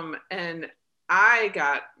 And I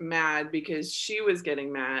got mad because she was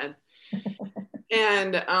getting mad.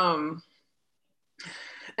 And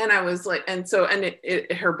I was like, and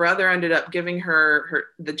her brother ended up giving her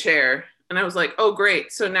the chair. And I was like, oh,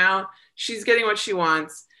 great. So now she's getting what she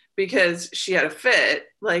wants because she had a fit.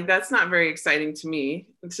 Like, that's not very exciting to me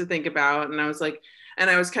to think about. And I was like, and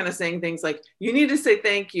I was kind of saying things like, you need to say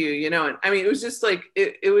thank you, you know? And I mean, it was just like,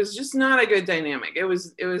 it was just not a good dynamic. It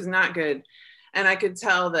was not good. And I could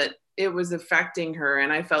tell that it was affecting her.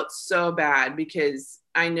 And I felt so bad because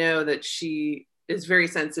I know that she is very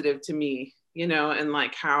sensitive to me, you know, and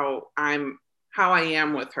like how I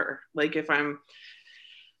am with her. Like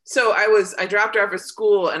so I dropped her off at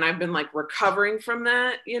school, and I've been like recovering from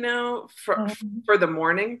that, you know, for the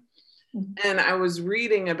morning. And I was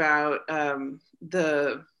reading about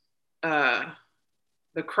the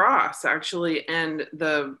cross actually, and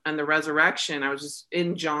the resurrection. I was just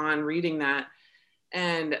in John reading that,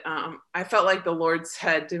 and I felt like the Lord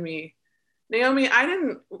said to me, Naomi, I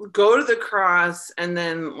didn't go to the cross and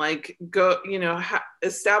then like go, you know,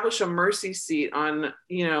 establish a mercy seat on,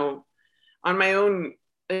 you know, on my own,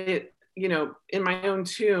 you know, in my own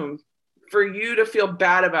tomb for you to feel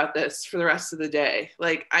bad about this for the rest of the day.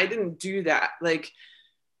 Like, I didn't do that. Like,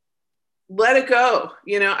 let it go,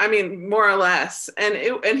 you know, I mean, more or less. And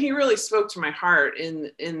he really spoke to my heart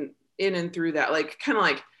in and through that, like, kind of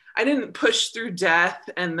like, I didn't push through death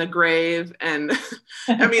and the grave and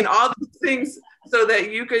I mean, all these things so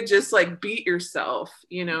that you could just like beat yourself,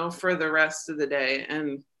 you know, for the rest of the day.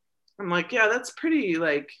 And I'm like, yeah, that's a pretty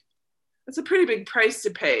big price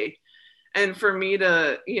to pay. And for me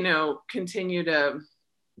to, you know, continue to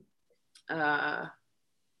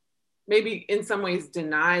maybe in some ways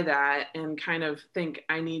deny that and kind of think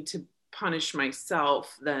I need to punish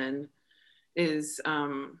myself then is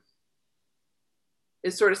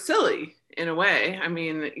sort of silly in a way. I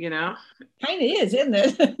mean, you know, kind of is, isn't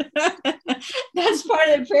it? That's part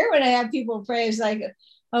of the prayer when I have people pray. It's like,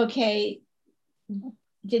 okay,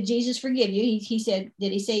 did Jesus forgive you? He said,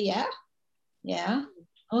 did he say yeah? Yeah.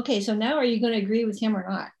 Okay, so now are you going to agree with him or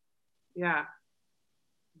not? Yeah.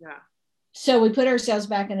 So we put ourselves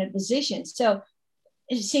back in a position. So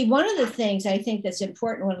see, one of the things I think that's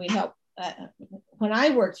important when we help, when I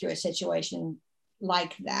work through a situation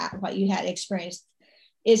like that, what you had experienced,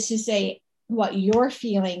 is to say what you're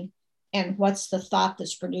feeling and what's the thought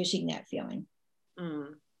that's producing that feeling.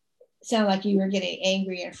 Sound like you were getting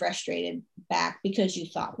angry and frustrated back because you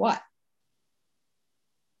thought what?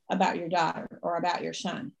 About your daughter or about your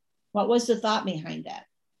son? What was the thought behind that?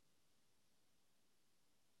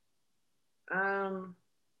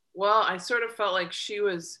 Well, I sort of felt like she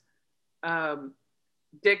was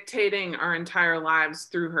dictating our entire lives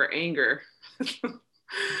through her anger,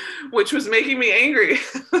 which was making me angry.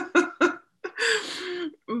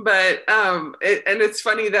 But and it's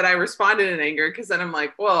funny that I responded in anger, because then I'm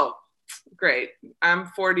like, well, great, I'm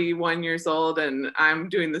 41 years old and I'm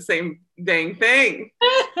doing the same dang thing.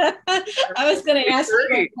 I was going to ask you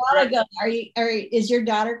a while ago, is your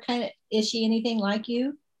daughter is she anything like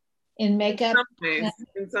you in makeup?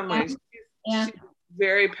 In some ways. She's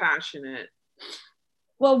very passionate.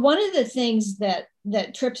 Well, one of the things that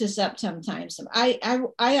trips us up sometimes, I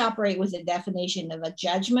operate with a definition of a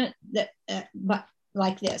judgment that, but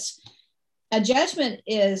like this: a judgment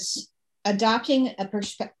is adopting a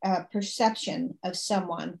perception of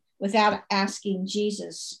someone without asking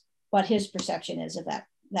Jesus what his perception is of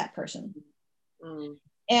that person.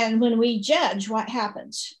 And when we judge, what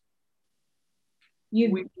happens?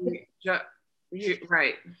 Right. We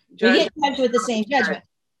get judged with the same judgment.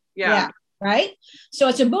 Yeah. Right. So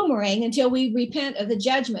it's a boomerang until we repent of the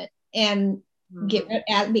judgment and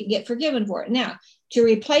get forgiven for it. Now, to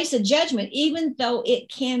replace a judgment, even though it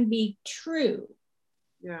can be true.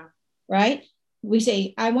 Yeah. Right. We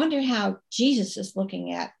say, I wonder how Jesus is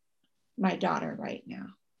looking at my daughter right now.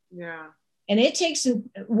 Yeah. And it takes some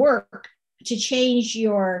work to change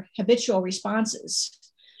your habitual responses.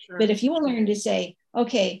 Sure. But if you will learn to say,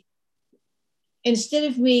 okay, instead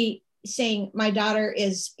of me saying my daughter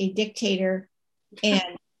is a dictator and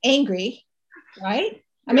angry, right?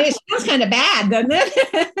 I mean, it sounds kind of bad, doesn't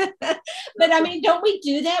it? But I mean, don't we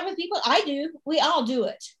do that with people? I do. We all do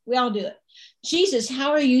it. We all do it. Jesus,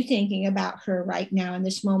 how are you thinking about her right now in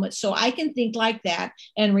this moment? So I can think like that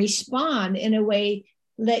and respond in a way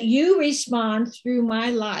that you respond through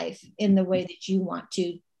my life in the way that you want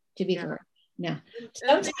to be for her. Now,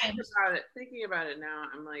 sometimes thinking about it now,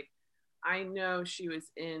 I'm like, I know she was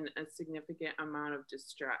in a significant amount of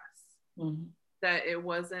distress. Mm-hmm. That it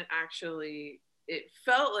wasn't actually, it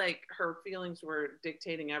felt like her feelings were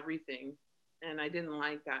dictating everything. And I didn't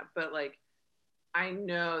like that. But like, I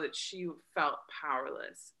know that she felt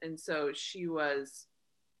powerless. And so she was,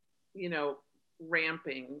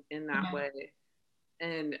 ramping in that way.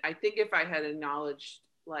 And I think if I had acknowledged,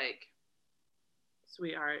 like,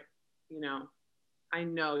 sweetheart, I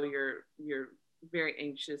know you're very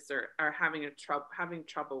anxious or having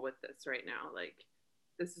trouble with this right now. Like,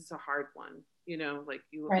 this is a hard one, like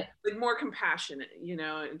you like more compassionate,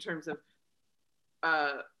 in terms of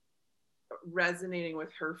resonating with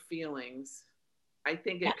her feelings. I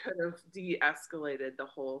think it could have de-escalated the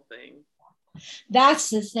whole thing. That's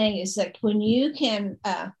the thing, is that when you can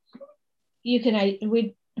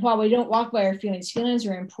while we don't walk by our feelings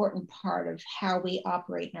are an important part of how we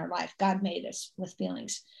operate in our life. God made us with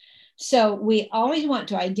feelings. So we always want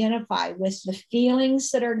to identify with the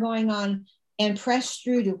feelings that are going on and press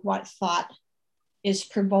through to what thought is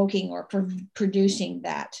provoking or producing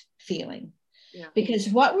that feeling. Yeah. Because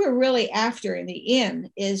what we're really after in the end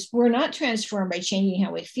is we're not transformed by changing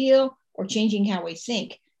how we feel or changing how we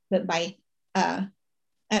think, but by,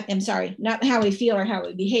 not how we feel or how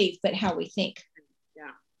we behave, but how we think.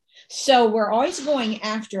 Yeah. So we're always going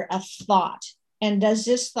after a thought. And does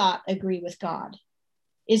this thought agree with God?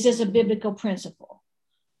 Is this a biblical principle?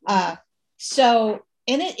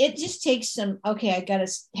 And it just takes some, okay, I got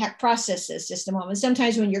to process this just a moment.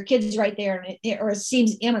 Sometimes when your kid's right there or it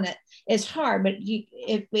seems imminent, it's hard. But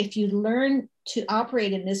if you learn to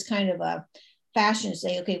operate in this kind of a fashion,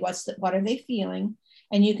 say, okay, what are they feeling?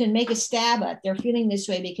 And you can make a stab at, they're feeling this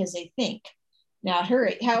way because they think. Now,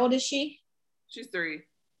 how old is she? She's 3.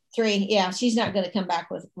 3, yeah. She's not going to come back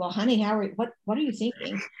with, well, honey, what are you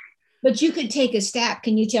thinking? But you could take a step.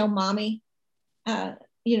 Can you tell mommy, are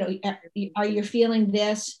you feeling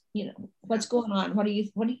this? What's going on?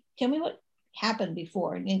 Tell me what happened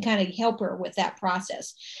before, and kind of help her with that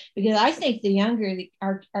process. Because I think the younger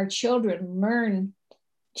our children learn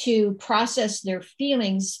to process their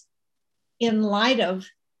feelings in light of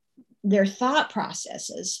their thought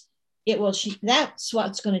processes, that's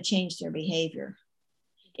what's going to change their behavior.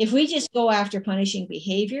 If we just go after punishing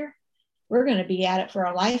behavior, we're going to be at it for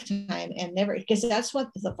a lifetime and never, because that's what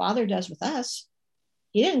the Father does with us.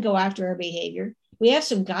 He didn't go after our behavior. We have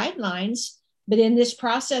some guidelines, but in this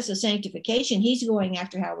process of sanctification, he's going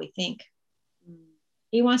after how we think.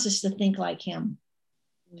 He wants us to think like him.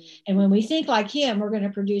 And when we think like him, we're going to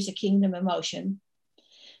produce a kingdom emotion.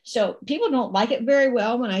 So people don't like it very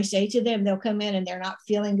well when I say to them, they'll come in and they're not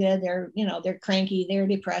feeling good. They're cranky, they're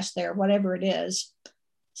depressed, they're whatever it is. I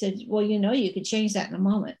said, well, you could change that in a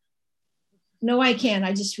moment. No, I can't.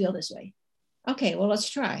 I just feel this way. Okay, well, let's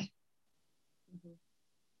try. Mm-hmm.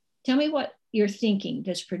 Tell me what you're thinking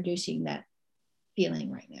that's producing that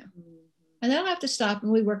feeling right now. Mm-hmm. And then I'll have to stop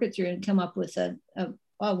and we work it through and come up with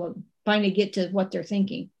finally get to what they're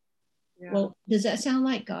thinking. Yeah. Well, does that sound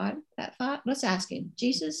like God, that thought? Let's ask him,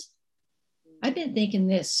 Jesus, I've been thinking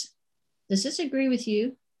this. Does this agree with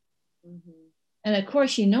you? Mm-hmm. And of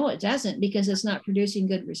course, it doesn't, because it's not producing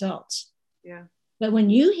good results. Yeah. But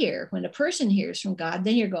when a person hears from God,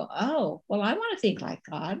 then you go, oh, well, I want to think like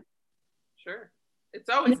God. Sure. It's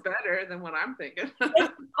always better than what I'm thinking.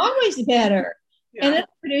 It's always better. Yeah.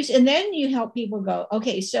 And then you help people go,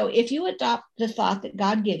 okay, so if you adopt the thought that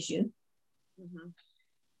God gives you, mm-hmm.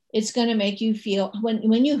 it's going to make you feel,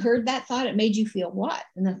 when you heard that thought, it made you feel what?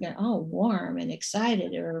 And then go, oh, warm and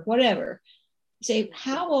excited or whatever. Say,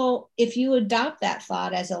 if you adopt that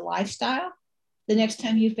thought as a lifestyle, the next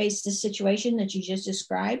time you face the situation that you just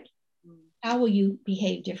described, how will you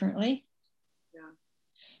behave differently? Yeah.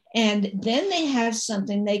 And then they have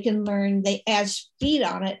something they can learn. They add speed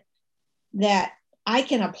on it that I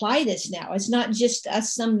can apply this now. It's not just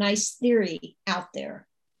some nice theory out there.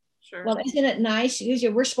 Sure. Well, isn't it nice?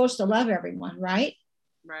 We're supposed to love everyone, right?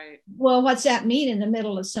 Right. Well, what's that mean in the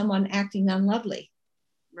middle of someone acting unlovely?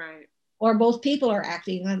 Right. Or both people are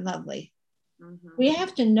acting unlovely? Mm-hmm. We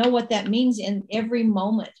have to know what that means in every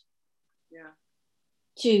moment Yeah.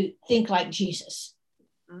 to think like Jesus.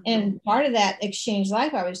 Mm-hmm. And part of that exchange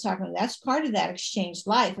life I was talking about, that's part of that exchange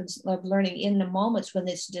life of learning in the moments when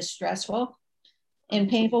it's distressful and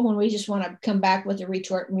painful, when we just want to come back with a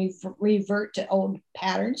retort and revert to old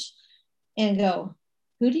patterns and go,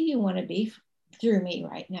 who do you want to be through me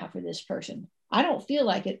right now for this person? I don't feel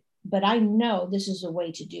like it, but I know this is a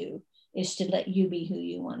way to do, is to let you be who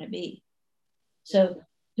you want to be. So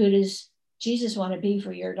who does Jesus want to be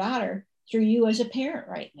for your daughter through you as a parent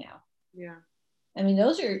right now? Yeah. I mean,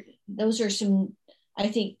 those are some, I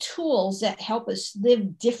think, tools that help us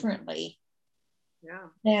live differently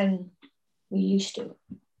than we used to.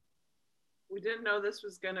 We didn't know this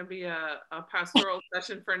was going to be a pastoral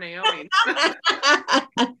session for Naomi.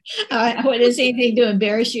 What is anything to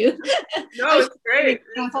embarrass you? No, it's great.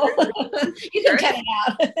 You can cut it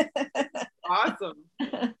out. Awesome.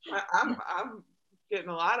 I'm getting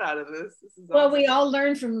a lot out of this. This is well, awesome. we all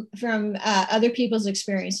learn from other people's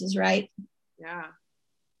experiences, right? Yeah.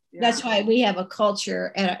 That's why we have a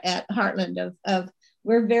culture at Heartland of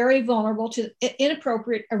we're very vulnerable to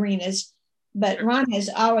inappropriate arenas. But Ron has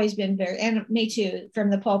always been very, and me too, from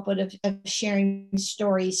the pulpit of sharing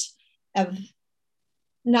stories of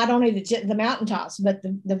not only the mountaintops, but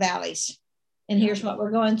the valleys. And here's what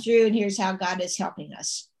we're going through, and here's how God is helping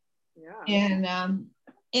us. Yeah. And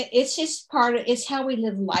it's just it's how we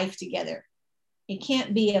live life together. It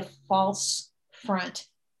can't be a false front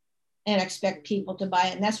and expect people to buy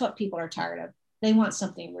it. And that's what people are tired of. They want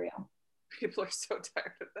something real. People are so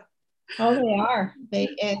tired of that. Oh, they are.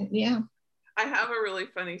 I have a really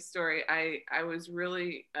funny story. I was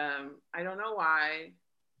really, I don't know why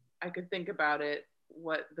I could think about it,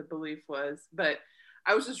 what the belief was, but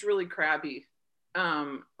I was just really crabby.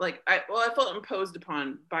 I felt imposed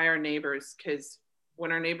upon by our neighbors, because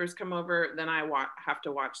when our neighbors come over, then I have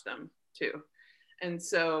to watch them too. And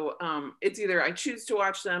so it's either I choose to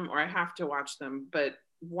watch them or I have to watch them, but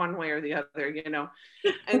one way or the other,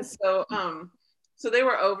 And so they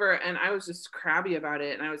were over, and I was just crabby about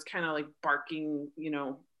it. And I was kind of like barking,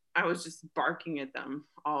 I was just barking at them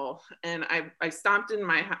all. And I stomped in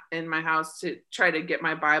my house to try to get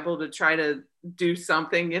my Bible to try to do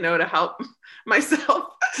something, to help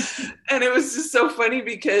myself. And it was just so funny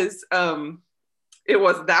because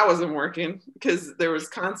that wasn't working, because there was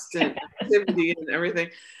constant activity and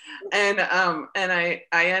everything. And I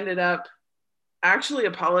ended up actually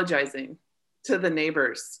apologizing to the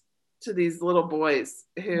neighbors, to these little boys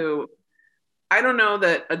who, I don't know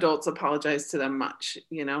that adults apologize to them much,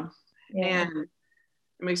 And it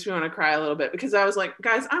makes me want to cry a little bit, because I was like,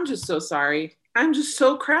 guys, I'm just so sorry. I'm just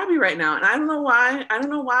so crabby right now. And I don't know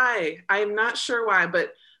why. I'm not sure why,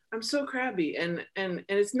 but I'm so crabby, and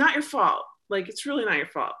it's not your fault. Like, it's really not your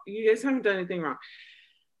fault. You guys haven't done anything wrong.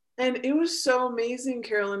 And it was so amazing,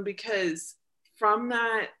 Carolyn, because from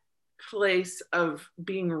that place of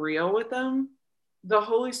being real with them, the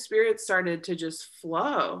Holy Spirit started to just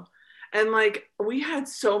flow. And like, we had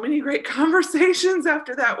so many great conversations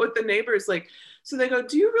after that with the neighbors. Like, so they go,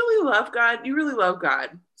 do you really love God? You really love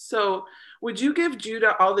God. So would you give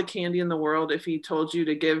Judah all the candy in the world if he told you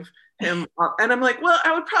to give him? And I'm like, well,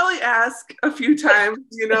 I would probably ask a few times,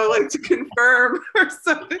 like to confirm or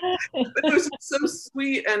something. But it was so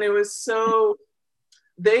sweet. And it was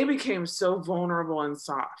they became so vulnerable and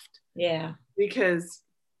soft. Yeah. Because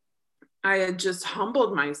I had just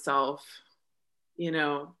humbled myself,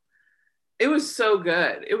 It was so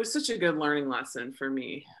good. It was such a good learning lesson for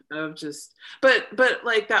me of just, but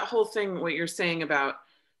like that whole thing, what you're saying about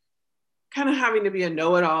kind of having to be a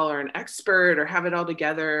know-it-all or an expert or have it all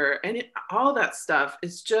together, and all that stuff,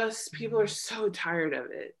 is just, people are so tired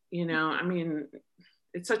of it. I mean,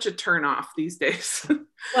 it's such a turn off these days.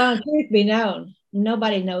 Well, truth be known,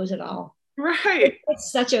 nobody knows it all. Right.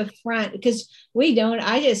 It's such a front, because we don't.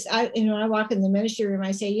 I walk in the ministry room,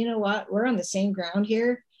 I say, you know what? We're on the same ground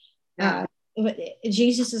here. Yeah.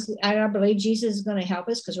 I believe Jesus is going to help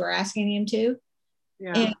us because we're asking him to.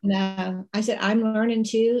 Yeah. And I said, I'm learning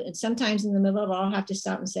too. And sometimes in the middle of it, I'll have to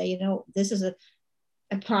stop and say, this is a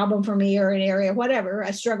problem for me, or an area, whatever,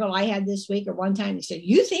 a struggle I had this week or one time. He said,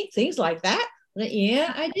 you think things like that?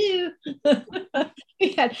 Yeah, I do.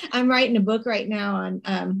 I'm writing a book right now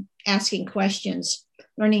on asking questions,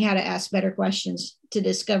 learning how to ask better questions to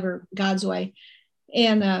discover God's way.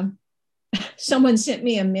 And someone sent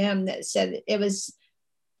me a meme that said, it was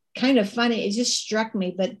kind of funny. It just struck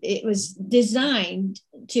me, but it was designed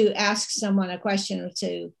to ask someone a question, or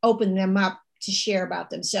to open them up to share about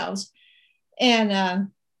themselves. And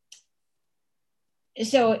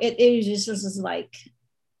so it just was like,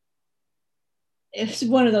 it's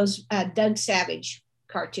one of those Doug Savage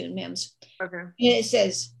cartoon memes. Okay. And it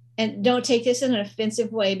says, and don't take this in an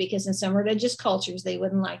offensive way, because in some religious cultures they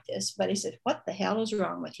wouldn't like this, but he said, "What the hell is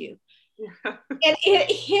wrong with you?" Yeah. And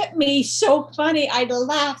it hit me so funny. I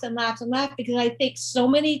laughed and laughed and laughed, because I think so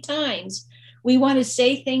many times we want to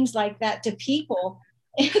say things like that to people,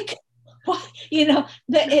 you know,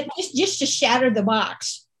 that it just to shatter the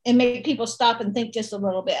box and make people stop and think just a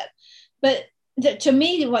little bit. But to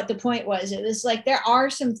me, what the point was, it was like there are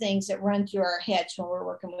some things that run through our heads when we're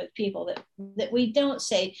working with people that we don't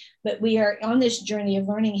say, but we are on this journey of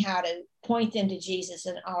learning how to point them to Jesus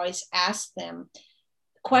and always ask them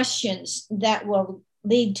questions that will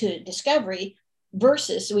lead to discovery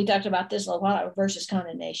versus, we talked about this a lot, versus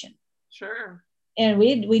condemnation. Sure. And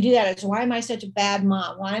we do that as, why am I such a bad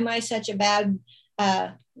mom? Why am I such a bad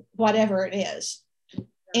whatever it is?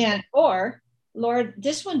 And or, Lord,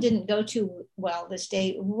 this one didn't go too well this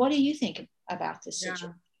day. What do you think about this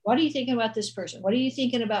situation? What are you thinking about this person? What are you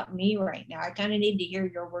thinking about me right now? I kind of need to hear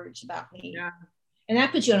your words about me. Yeah. And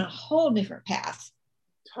that puts you on a whole different path.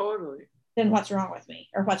 Totally. Than what's wrong with me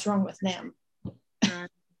or what's wrong with them.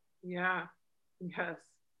 Yeah. Yes.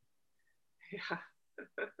 Yeah.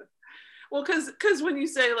 Well, because when you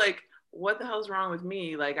say like, what the hell's wrong with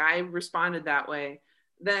me? Like, I responded that way.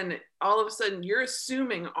 Then all of a sudden you're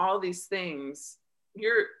assuming all these things.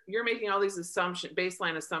 You're making all these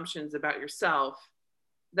baseline assumptions about yourself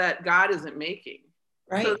that God isn't making.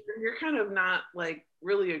 Right. So you're kind of not like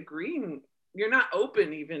really agreeing. You're not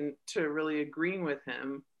open even to really agreeing with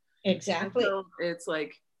him. Exactly. So it's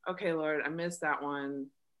like, okay, Lord, I missed that one.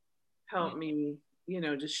 Help me,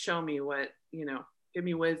 just show me what, give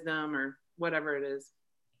me wisdom or whatever it is.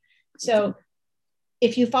 So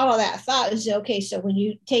if you follow that thought, is okay. So when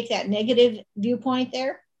you take that negative viewpoint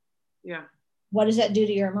there, yeah, what does that do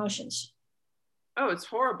to your emotions? Oh, it's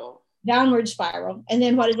horrible. Downward spiral. And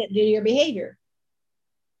then what does it do to your behavior?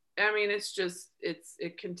 I mean,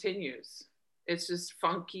 it continues. It's just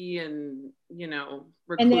funky and,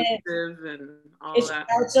 reclusive and all that. It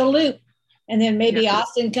starts a loop. And then maybe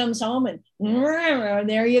Austin comes home and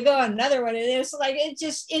there you go, another one. And it's like, it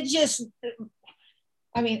just,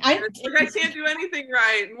 I mean, I can't do anything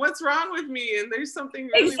right. And what's wrong with me? And there's something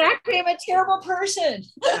really exactly. I'm a terrible person.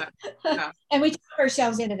 Yeah. And we talk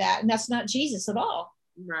ourselves into that. And that's not Jesus at all.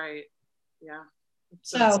 Right. Yeah.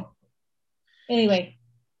 So anyway.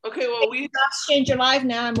 Okay. Well, thoughts change your life.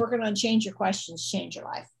 Now I'm working on change your questions, change your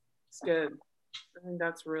life. It's good. I think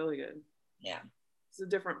that's really good. Yeah. It's a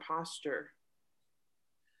different posture.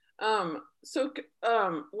 So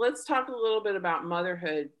let's talk a little bit about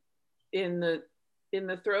motherhood. In the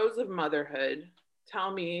throes of motherhood,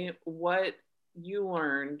 tell me what you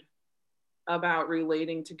learned about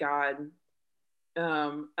relating to God,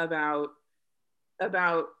 about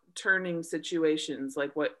turning situations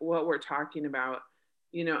like what we're talking about.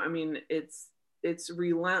 I mean, it's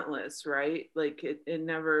relentless, right? Like it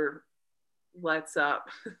never lets up.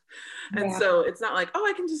 And so it's not like, oh,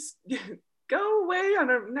 I can just go away on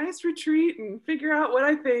a nice retreat and figure out what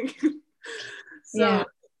I think. So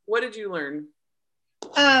what did you learn?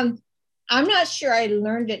 I'm not sure I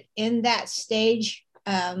learned it in that stage.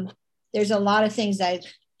 There's a lot of things there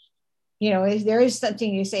is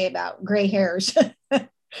something you say about gray hairs.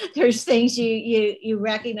 There's things you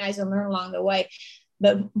recognize and learn along the way.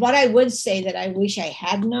 But what I would say that I wish I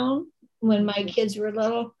had known when my kids were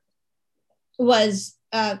little was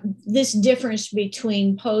this difference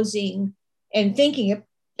between posing and thinking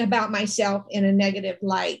about myself in a negative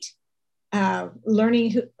light,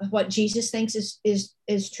 learning what Jesus thinks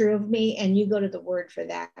is true of me, and you go to the Word for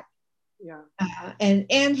that. Yeah.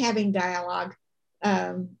 And having dialogue,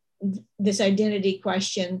 this identity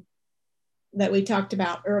question that we talked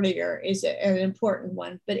about earlier is an important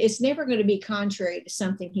one, but it's never going to be contrary to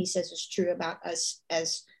something he says is true about us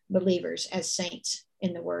as believers, as saints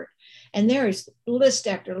in the Word. And there is list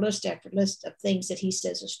after list after list of things that he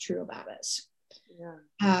says is true about us.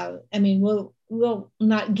 Yeah. I mean, we'll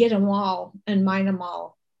not get them all and mind them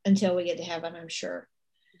all until we get to heaven, I'm sure.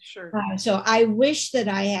 Sure. So I wish that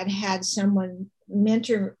I had someone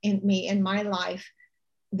mentor me in my life,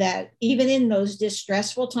 that even in those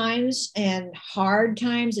distressful times and hard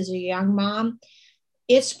times as a young mom,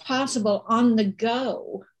 it's possible on the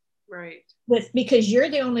go. Right. Because you're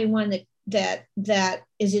the only one that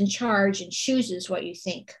is in charge and chooses what you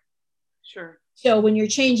think. Sure. So when you're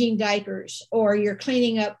changing diapers, or you're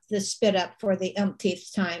cleaning up the spit up for the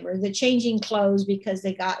umpteenth time, or the changing clothes because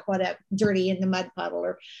they got whatever dirty in the mud puddle,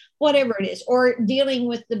 or whatever it is, or dealing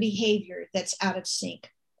with the behavior that's out of sync,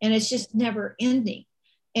 and it's just never ending.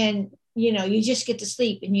 And you just get to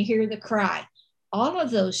sleep and you hear the cry. All of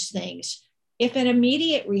those things, if an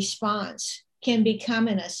immediate response can become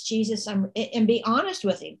in us, Jesus, and be honest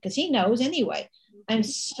with him, because he knows anyway. I'm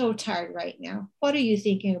so tired right now. What are you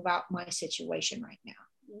thinking about my situation right now?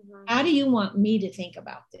 How do you want me to think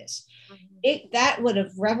about this? That would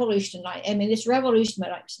have revolutionized. I mean, it's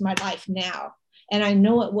revolutionized my life now. And I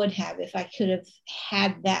know it would have if I could have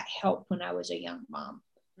had that help when I was a young mom.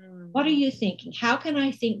 What are you thinking? How can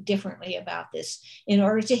I think differently about this in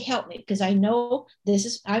order to help me? Because I know this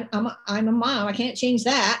is, I'm a mom. I can't change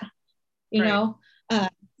that. You know,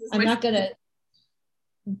 I'm not going to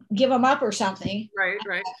give them up or something.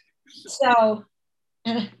 Right. So,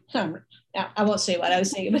 and I won't say what I was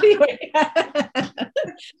saying, but anyway,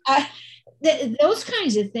 those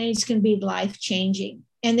kinds of things can be life changing,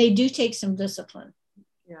 and they do take some discipline.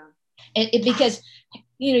 Yeah. Because,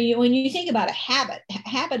 you know, when you think about a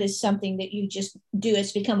habit is something that you just do.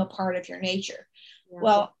 It's become a part of your nature. Yeah.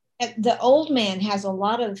 Well, the old man has a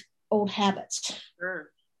lot of old habits. Sure.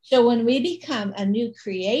 So when we become a new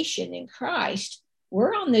creation in Christ,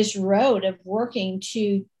 we're on this road of working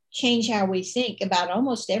to change how we think about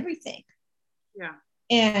almost everything. Yeah.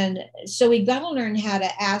 And so we've got to learn how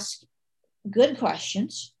to ask good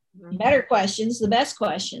questions, better questions, the best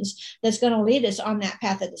questions that's going to lead us on that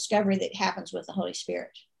path of discovery that happens with the Holy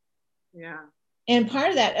Spirit. Yeah. And part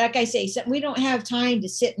of that, like I say, we don't have time to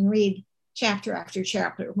sit and read chapter after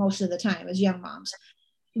chapter most of the time as young moms.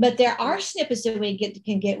 But there are snippets that we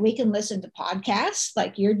can get. We can listen to podcasts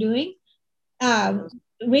like you're doing.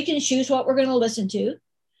 We can choose what we're going to listen to.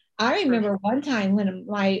 I remember one time when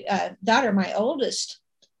my daughter, my oldest,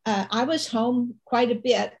 I was home quite a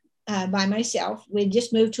bit by myself. We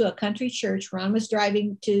just moved to a country church. Ron was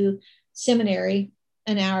driving to seminary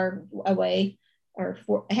an hour away, or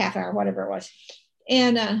a half hour, whatever it was.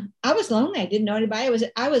 And I was lonely. I didn't know anybody.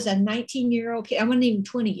 I was a 19-year-old kid. I wasn't even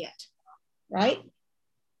 20 yet, right?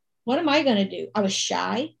 What am I going to do? I was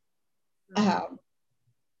shy,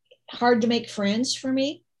 hard to make friends for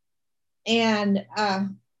me. And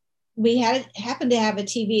we happened to have a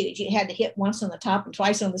TV that you had to hit once on the top and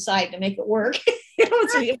twice on the side to make it work. You know,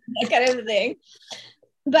 so that kind of thing.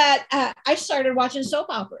 But I started watching soap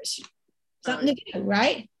operas, something to do,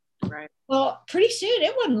 right? Right. Well, pretty soon,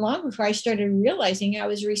 it wasn't long before I started realizing I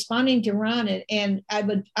was responding to Ron, and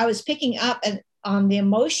I was picking up on the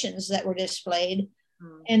emotions that were displayed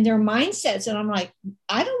and their mindsets. And I'm like,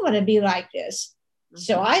 I don't want to be like this.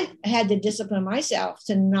 So I had to discipline myself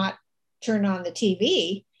to not turn on the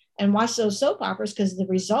TV and watch those soap operas, because the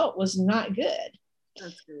result was not good.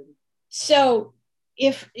 That's good. So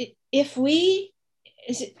here's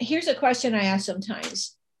a question I ask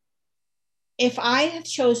sometimes. If I have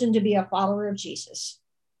chosen to be a follower of Jesus,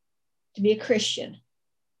 to be a Christian,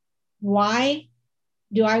 why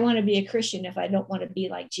do I want to be a Christian if I don't want to be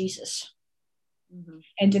like Jesus? Mm-hmm.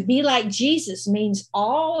 And to be like Jesus means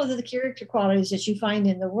all of the character qualities that you find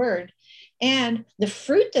in the Word, and the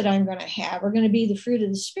fruit that I'm going to have are going to be the fruit of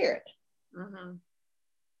the Spirit. Mm-hmm.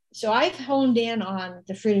 So I've honed in on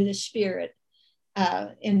the fruit of the Spirit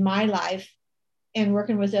in my life, and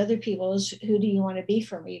working with other people is, who do you want to be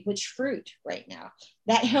for me? Which fruit right now?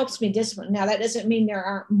 That helps me discipline. Now, that doesn't mean there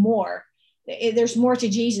aren't more. There's more to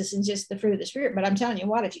Jesus than just the fruit of the Spirit. But I'm telling you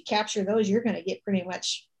what, if you capture those, you're going to get pretty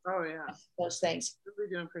much those things. We're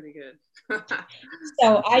doing pretty good.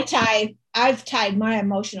 So I've tied my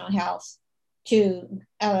emotional health to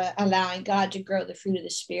allowing God to grow the fruit of the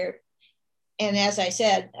Spirit. And as I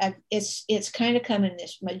said, it's kind of come in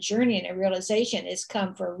this, my journey and a realization. It's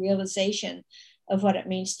come for a realization of what it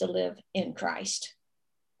means to live in Christ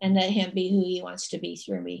and let him be who he wants to be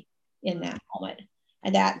through me in that moment.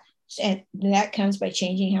 And that comes by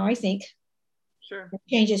changing how I think. Sure. It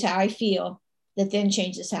changes how I feel, that then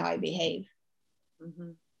changes how I behave.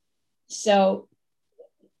 Mm-hmm. So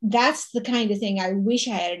that's the kind of thing I wish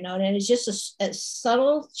I had known. And it's just a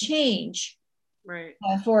subtle change, right,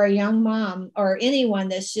 for a young mom or anyone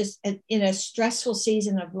that's just in a stressful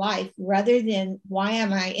season of life, rather than, why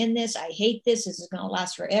am I in this? I hate this. This is going to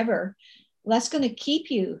last forever. That's going to keep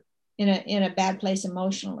you in a bad place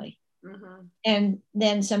emotionally. Mm-hmm. And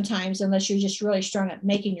then sometimes, unless you're just really strong at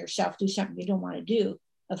making yourself do something you don't want to do,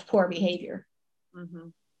 of poor behavior, mm-hmm,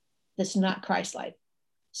 that's not Christ-like.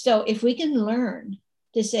 So if we can learn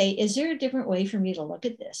to say, is there a different way for me to look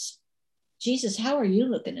at this? Jesus, how are you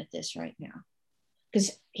looking at this right now?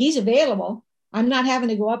 Because he's available. I'm not having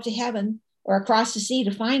to go up to heaven or across the sea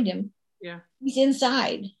to find him. Yeah, he's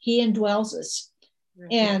inside. He indwells us.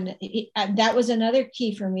 And that was another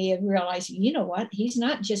key for me of realizing, you know what? He's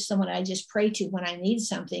not just someone I just pray to when I need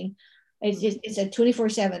something. It's a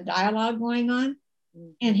 24/7 dialogue going on,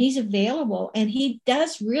 and he's available, and he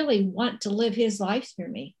does really want to live his life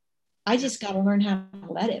through me. I just got to learn how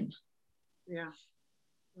to let him. Yeah.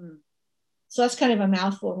 Mm. So that's kind of a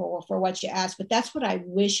mouthful for what you asked, but that's what I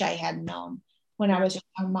wish I had known when I was a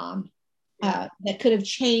young mom. That could have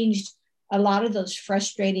changed a lot of those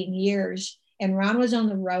frustrating years. And Ron was on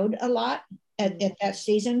the road a lot at that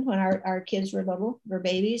season when our kids were little, were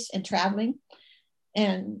babies and traveling.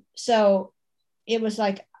 And so it was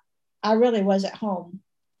like I really was at home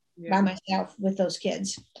by myself with those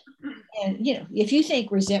kids. And if you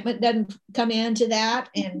think resentment doesn't come into that,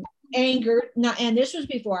 and anger, and this was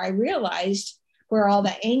before I realized where all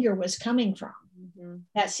the anger was coming from,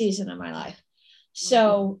 that season of my life.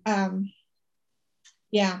 So I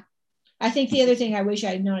think the other thing I wish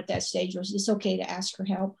I had known at that stage was it's okay to ask for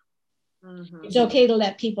help. It's okay to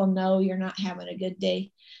let people know you're not having a good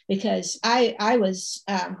day, because I was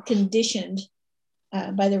conditioned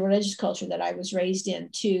by the religious culture that I was raised in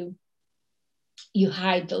to, you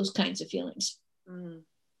hide those kinds of feelings.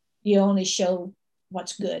 You only show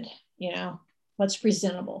what's good, what's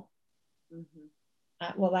presentable.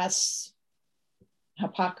 Well, that's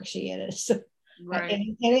hypocrisy. It is. Right.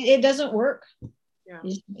 And it doesn't work.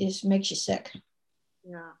 It just makes you sick.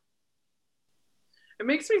 Yeah. It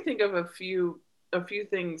makes me think of a few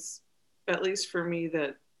things, at least for me,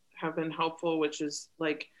 that have been helpful, which is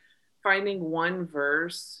like finding one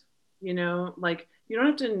verse, like you don't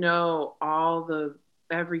have to know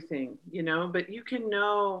everything, but you can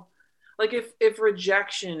know, like if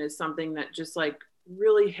rejection is something that just like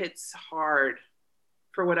really hits hard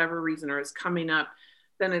for whatever reason, or is coming up,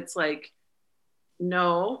 then it's like,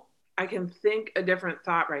 no, I can think a different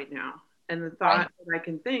thought right now. And the thought that I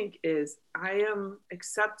can think is, I am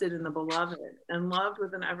accepted in the beloved and loved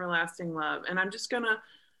with an everlasting love. And I'm just going to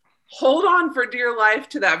hold on for dear life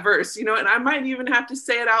to that verse, and I might even have to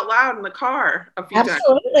say it out loud in the car a few times.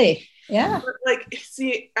 Absolutely. Yeah. But like,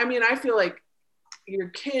 see, I mean, I feel like your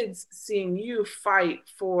kids seeing you fight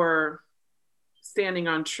for standing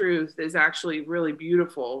on truth is actually really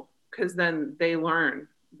beautiful, because then they learn.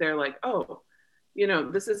 They're like, oh,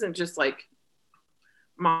 this isn't just like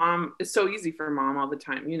mom. It's so easy for mom all the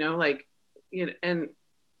time, and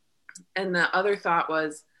the other thought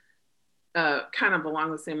was kind of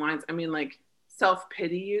along the same lines. I mean, like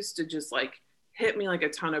self-pity used to just like hit me like a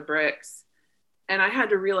ton of bricks. And I had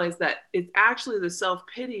to realize that it's actually the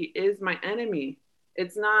self-pity is my enemy.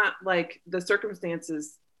 It's not like the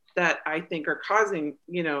circumstances that I think are causing,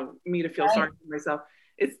 me to feel sorry for myself.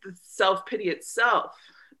 It's the self-pity itself.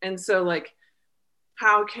 And so like,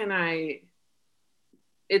 how can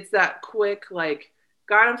it's that quick, like,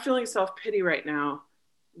 God, I'm feeling self-pity right now.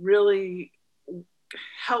 Really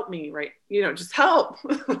help me, right? Just help.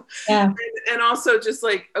 Yeah. and also just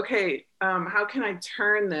like, okay, how can I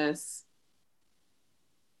turn this?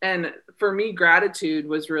 And for me, gratitude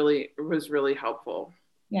was really helpful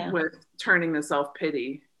with turning the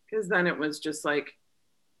self-pity, because then it was just like,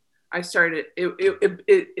 I started,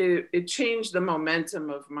 it changed the momentum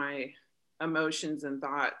of my emotions and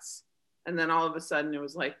thoughts. And then all of a sudden it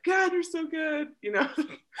was like, God, you're so good.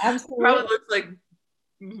 Absolutely. Probably looks like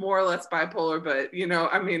more or less bipolar, but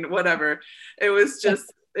I mean, whatever. It was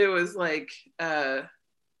just, it was like, it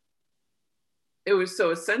was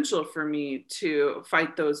so essential for me to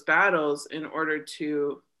fight those battles in order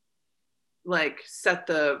to like set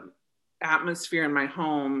the atmosphere in my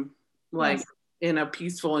home, like in a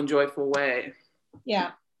peaceful and joyful way.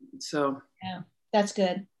 Yeah. So yeah, that's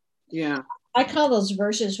good. Yeah. I call those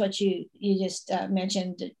verses what you just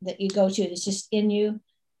mentioned that you go to. It's just in you.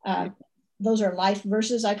 Those are life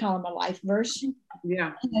verses. I call them a life verse.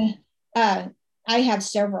 Yeah. I have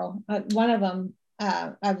several. One of them,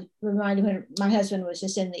 I was reminded when my husband was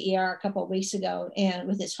just in the ER a couple of weeks ago and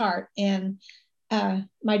with his heart, and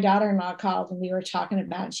my daughter-in-law called and we were talking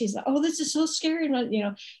about it. She's like, oh, this is so scary.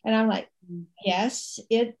 And I'm like, yes,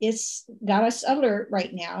 it's got us alert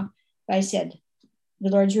right now. But I said, the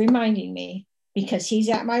Lord's reminding me, because he's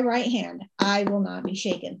at my right hand, I will not be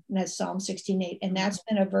shaken. And that's Psalm 16:8. And that's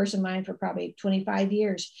been a verse of mine for probably 25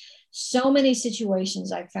 years. So many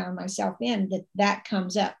situations I've found myself in that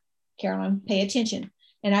comes up. Carolyn, pay attention.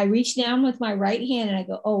 And I reach down with my right hand and I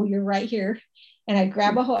go, oh, you're right here. And I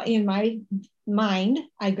grab a hold in my mind.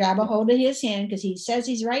 I grab a hold of his hand because he says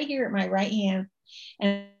he's right here at my right hand.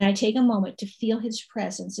 And I take a moment to feel his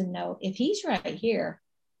presence and know if he's right here,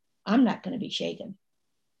 I'm not going to be shaken.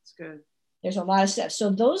 That's good. There's a lot of stuff. So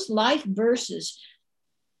those life verses,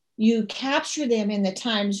 you capture them in the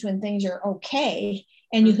times when things are okay,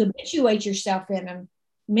 and you habituate yourself in them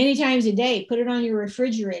many times a day. Put it on your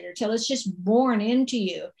refrigerator till it's just born into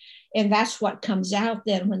you. And that's what comes out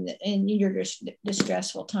then in your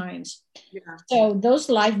distressful times. Yeah. So those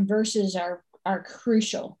life verses are are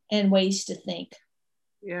crucial and ways to think.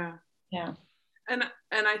 Yeah. Yeah. And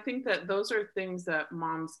I think that those are things that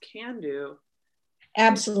moms can do.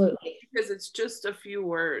 Absolutely. Because it's just a few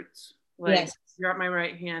words. Like, Yes. you're at my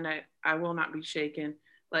right hand, I will not be shaken.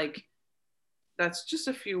 Like, that's just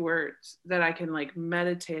a few words that I can like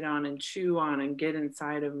meditate on and chew on and get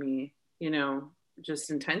inside of me,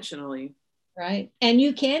 just intentionally. Right. And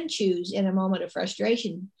you can choose in a moment of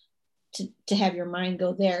frustration to have your mind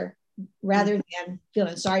go there rather than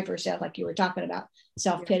feeling sorry for yourself, like you were talking about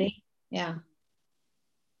self-pity. Yeah.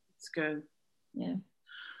 It's good. Yeah.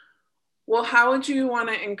 Well, how would you want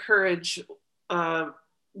to encourage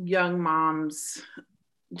young moms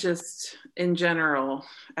just in general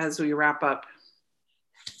as we wrap up?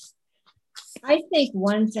 I think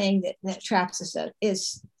one thing that traps us up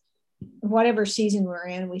is whatever season we're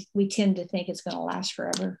in, we tend to think it's going to last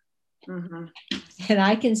forever. Mm-hmm. And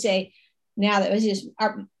I can say now that it was just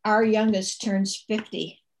our youngest turns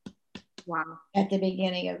 50. Wow. At the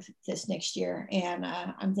beginning of this next year. And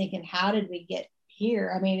I'm thinking, how did we get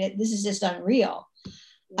here? I mean, this is just unreal.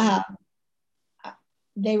 Yeah.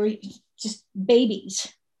 They were just babies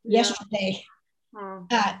yesterday. And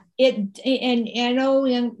I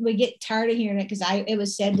know we get tired of hearing it because it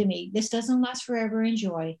was said to me, this doesn't last forever,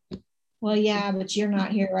 enjoy. Well, yeah, but you're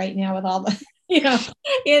not here right now with all the,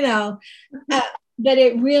 but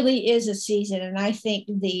it really is a season. And I think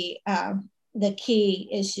the key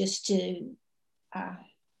is just to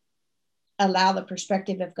allow the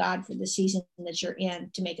perspective of God for the season that you're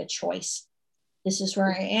in to make a choice. This is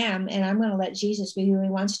where I am, and I'm going to let Jesus be who he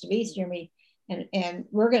wants to be through me. And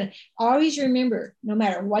we're going to always remember, no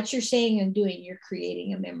matter what you're saying and doing, you're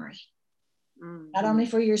creating a memory. Mm-hmm. Not only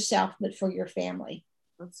for yourself, but for your family.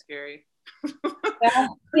 That's scary.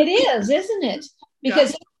 Well, it is, isn't it?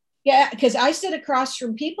 Because because I sit across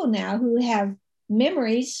from people now who have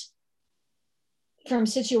memories from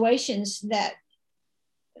situations that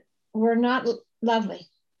were not lovely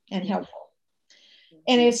and helpful.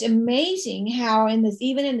 And it's amazing how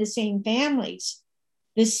even in the same families,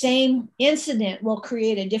 the same incident will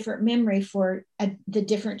create a different memory for the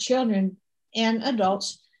different children and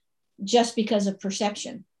adults just because of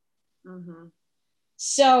perception. Mm-hmm.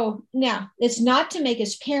 So now it's not to make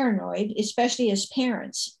us paranoid, especially as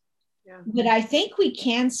parents. Yeah. But I think we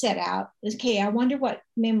can set out, okay, I wonder what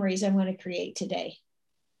memories I'm going to create today.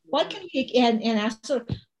 Yeah. What can we, and ask,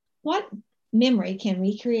 what memory can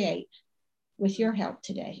we create with your help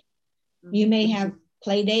today? Mm-hmm. You may have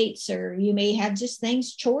play dates, or you may have just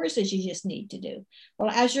chores that you just need to do. Well,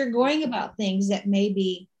 as you're going about things that may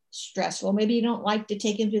be stressful, maybe you don't like to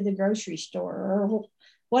take them to the grocery store or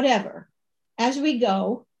whatever. As we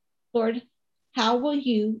go, Lord, how will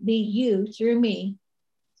you be you through me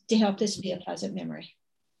to help this be a pleasant memory?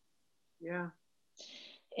 Yeah.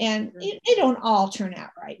 And they don't all turn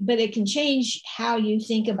out right, but it can change how you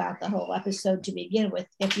think about the whole episode to begin with.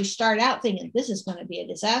 If you start out thinking this is going to be a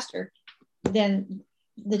disaster, then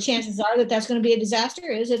the chances are that that's going to be a disaster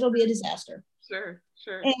it'll be a disaster. Sure.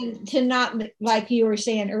 And to not, like you were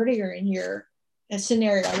saying earlier in your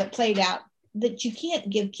scenario that played out, that you can't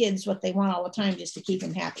give kids what they want all the time just to keep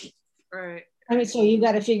them happy. Right. I mean, so you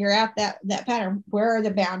got to figure out that pattern. Where are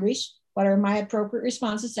the boundaries? What are my appropriate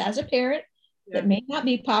responses as a parent? That may not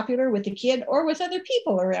be popular with the kid or with other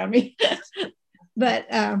people around me. But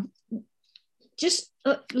just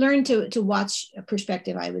learn to watch a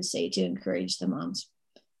perspective, I would say, to encourage the moms,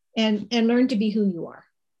 and learn to be who you are.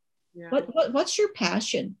 Yeah. What's your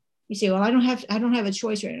passion? You say, well, I don't have a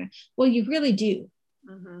choice right now. Well, you really do.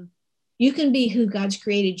 Mm-hmm. You can be who God's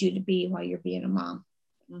created you to be while you're being a mom.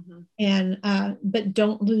 Mm-hmm. And but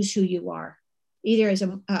don't lose who you are, either as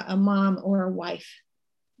a mom or a wife.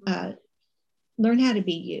 Learn how to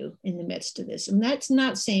be you in the midst of this. And that's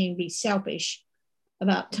not saying be selfish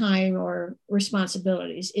about time or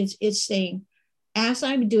responsibilities. It's saying, as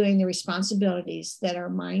I'm doing the responsibilities that are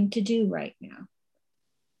mine to do right now,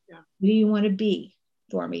 who do you want to be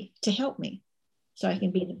for me to help me so I can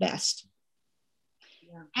be the best?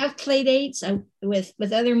 Yeah. Have play dates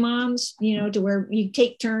with other moms, to where you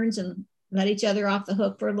take turns and let each other off the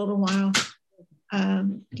hook for a little while.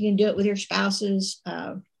 You can do it with your spouses.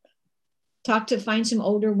 Find some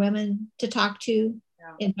older women to talk to,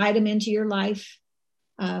 invite them into your life,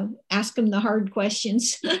 ask them the hard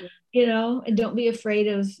questions, and don't be afraid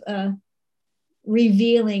of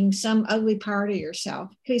revealing some ugly part of yourself,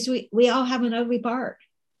 because we all have an ugly part.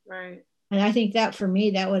 Right. And I think that for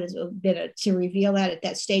me, that would have been to reveal that at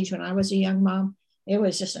that stage when I was a young mom, it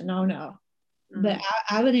was just a no-no. Mm-hmm. But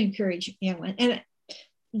I would encourage young women, and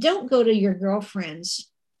don't go to your girlfriends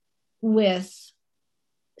with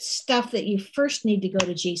stuff that you first need to go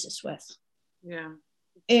to Jesus with. Yeah.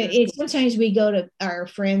 Sometimes we go to our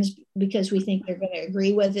friends because we think they're going to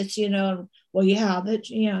agree with us, well, yeah, but,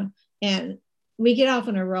 and we get off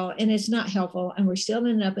on a roll and it's not helpful. And we're still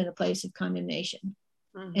ending up in a place of condemnation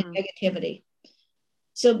and negativity.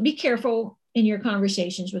 So be careful in your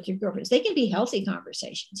conversations with your girlfriends. They can be healthy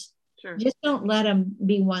conversations. Sure. Just don't let them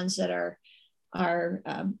be ones that are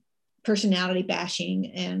personality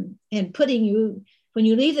bashing and putting you, when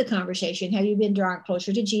you leave the conversation, have you been drawn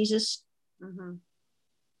closer to Jesus?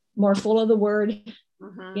 More full of the word,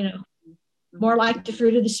 more like the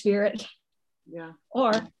fruit of the Spirit? Yeah.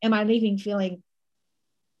 Or am I leaving feeling,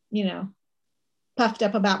 puffed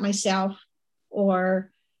up about myself,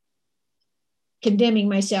 or condemning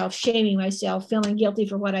myself, shaming myself, feeling guilty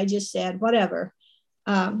for what I just said, whatever.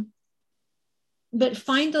 But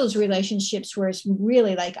find those relationships where it's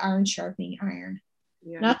really like iron sharpening iron.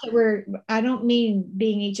 Yeah. Not that I don't mean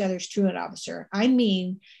being each other's truant officer. I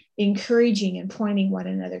mean encouraging and pointing one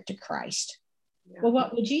another to Christ. Yeah. Well,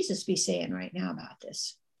 what would Jesus be saying right now about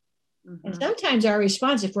this? And sometimes our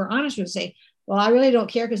response, if we're honest, would say, well, I really don't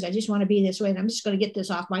care because I just want to be this way and I'm just going to get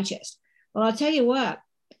this off my chest. Well, I'll tell you what,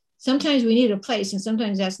 sometimes we need a place, and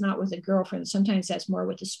sometimes that's not with a girlfriend. Sometimes that's more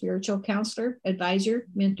with a spiritual counselor, advisor,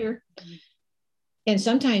 mentor. And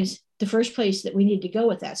sometimes the first place that we need to go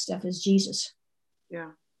with that stuff is Jesus.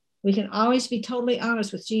 Yeah. We can always be totally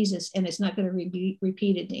honest with Jesus, and it's not going to be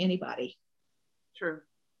repeated to anybody. True.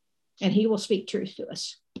 And he will speak truth to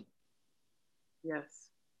us. Yes.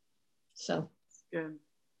 So. Good.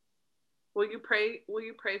 Will you pray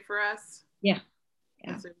for us? Yeah.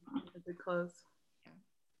 As we close.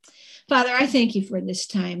 Father, I thank you for this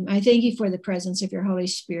time. I thank you for the presence of your Holy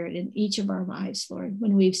Spirit in each of our lives, Lord,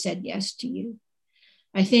 when we've said yes to you.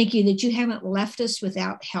 I thank you that you haven't left us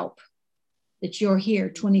without help, that you're here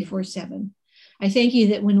 24/7. I thank you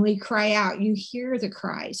that when we cry out, you hear the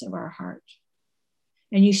cries of our heart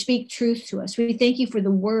and you speak truth to us. We thank you for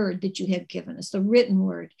the word that you have given us, the written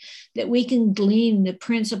word, that we can glean the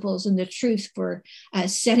principles and the truth for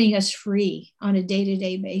setting us free on a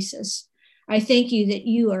day-to-day basis. I thank you that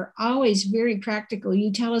you are always very practical.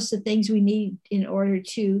 You tell us the things we need in order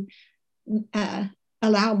to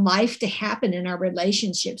allow life to happen in our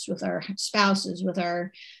relationships with our spouses, with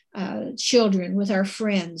our children, with our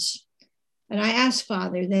friends. And I ask,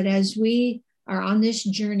 Father, that as we are on this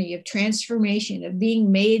journey of transformation, of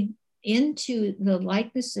being made into the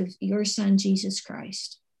likeness of your Son, Jesus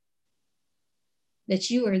Christ, that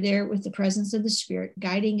you are there with the presence of the Spirit,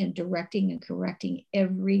 guiding and directing and correcting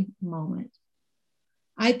every moment.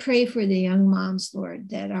 I pray for the young moms, Lord,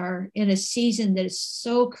 that are in a season that is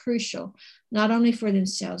so crucial, not only for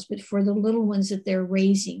themselves, but for the little ones that they're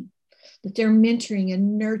raising, that they're mentoring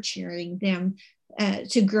and nurturing them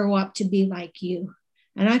to grow up to be like you.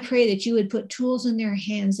 And I pray that you would put tools in their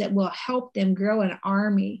hands that will help them grow an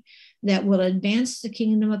army that will advance the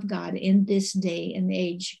kingdom of God in this day and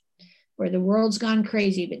age where the world's gone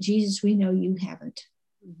crazy, but Jesus, we know you haven't.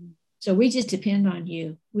 So we just depend on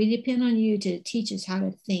you. We depend on you to teach us how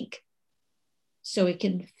to think so it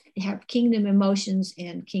can have kingdom emotions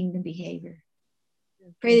and kingdom behavior.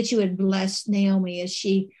 Pray that you would bless Naomi as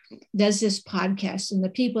she does this podcast and the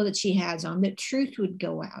people that she has on, that truth would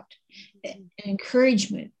go out, and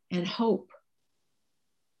encouragement and hope.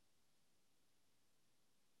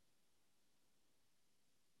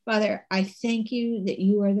 Father, I thank you that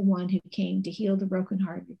you are the one who came to heal the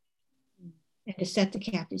brokenhearted and to set the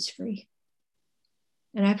captives free.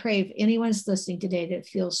 And I pray if anyone's listening today that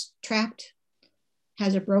feels trapped,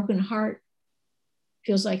 has a broken heart,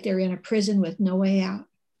 feels like they're in a prison with no way out,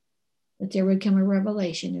 that there would come a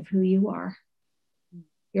revelation of who you are,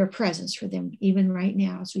 your presence for them, even right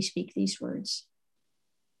now as we speak these words,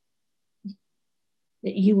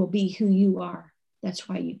 that you will be who you are. That's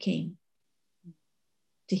why you came,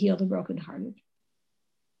 to heal the brokenhearted,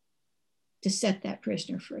 to set that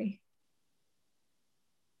prisoner free.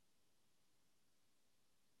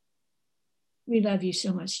 We love you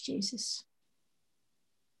so much, Jesus.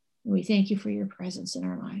 And we thank you for your presence in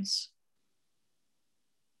our lives.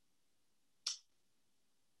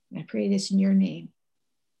 And I pray this in your name.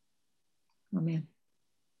 Amen.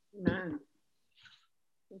 Amen.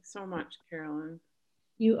 Thanks so much, Carolyn.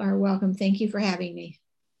 You are welcome. Thank you for having me.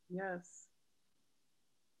 Yes.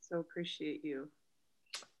 So appreciate you.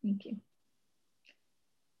 Thank you.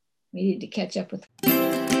 We need to catch up with.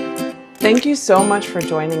 Thank you so much for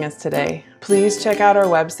joining us today. Please check out our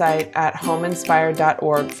website at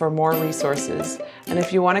homeinspired.org for more resources. And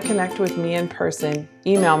if you want to connect with me in person,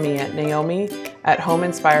 email me at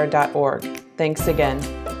naomi@homeinspired.org. Thanks again.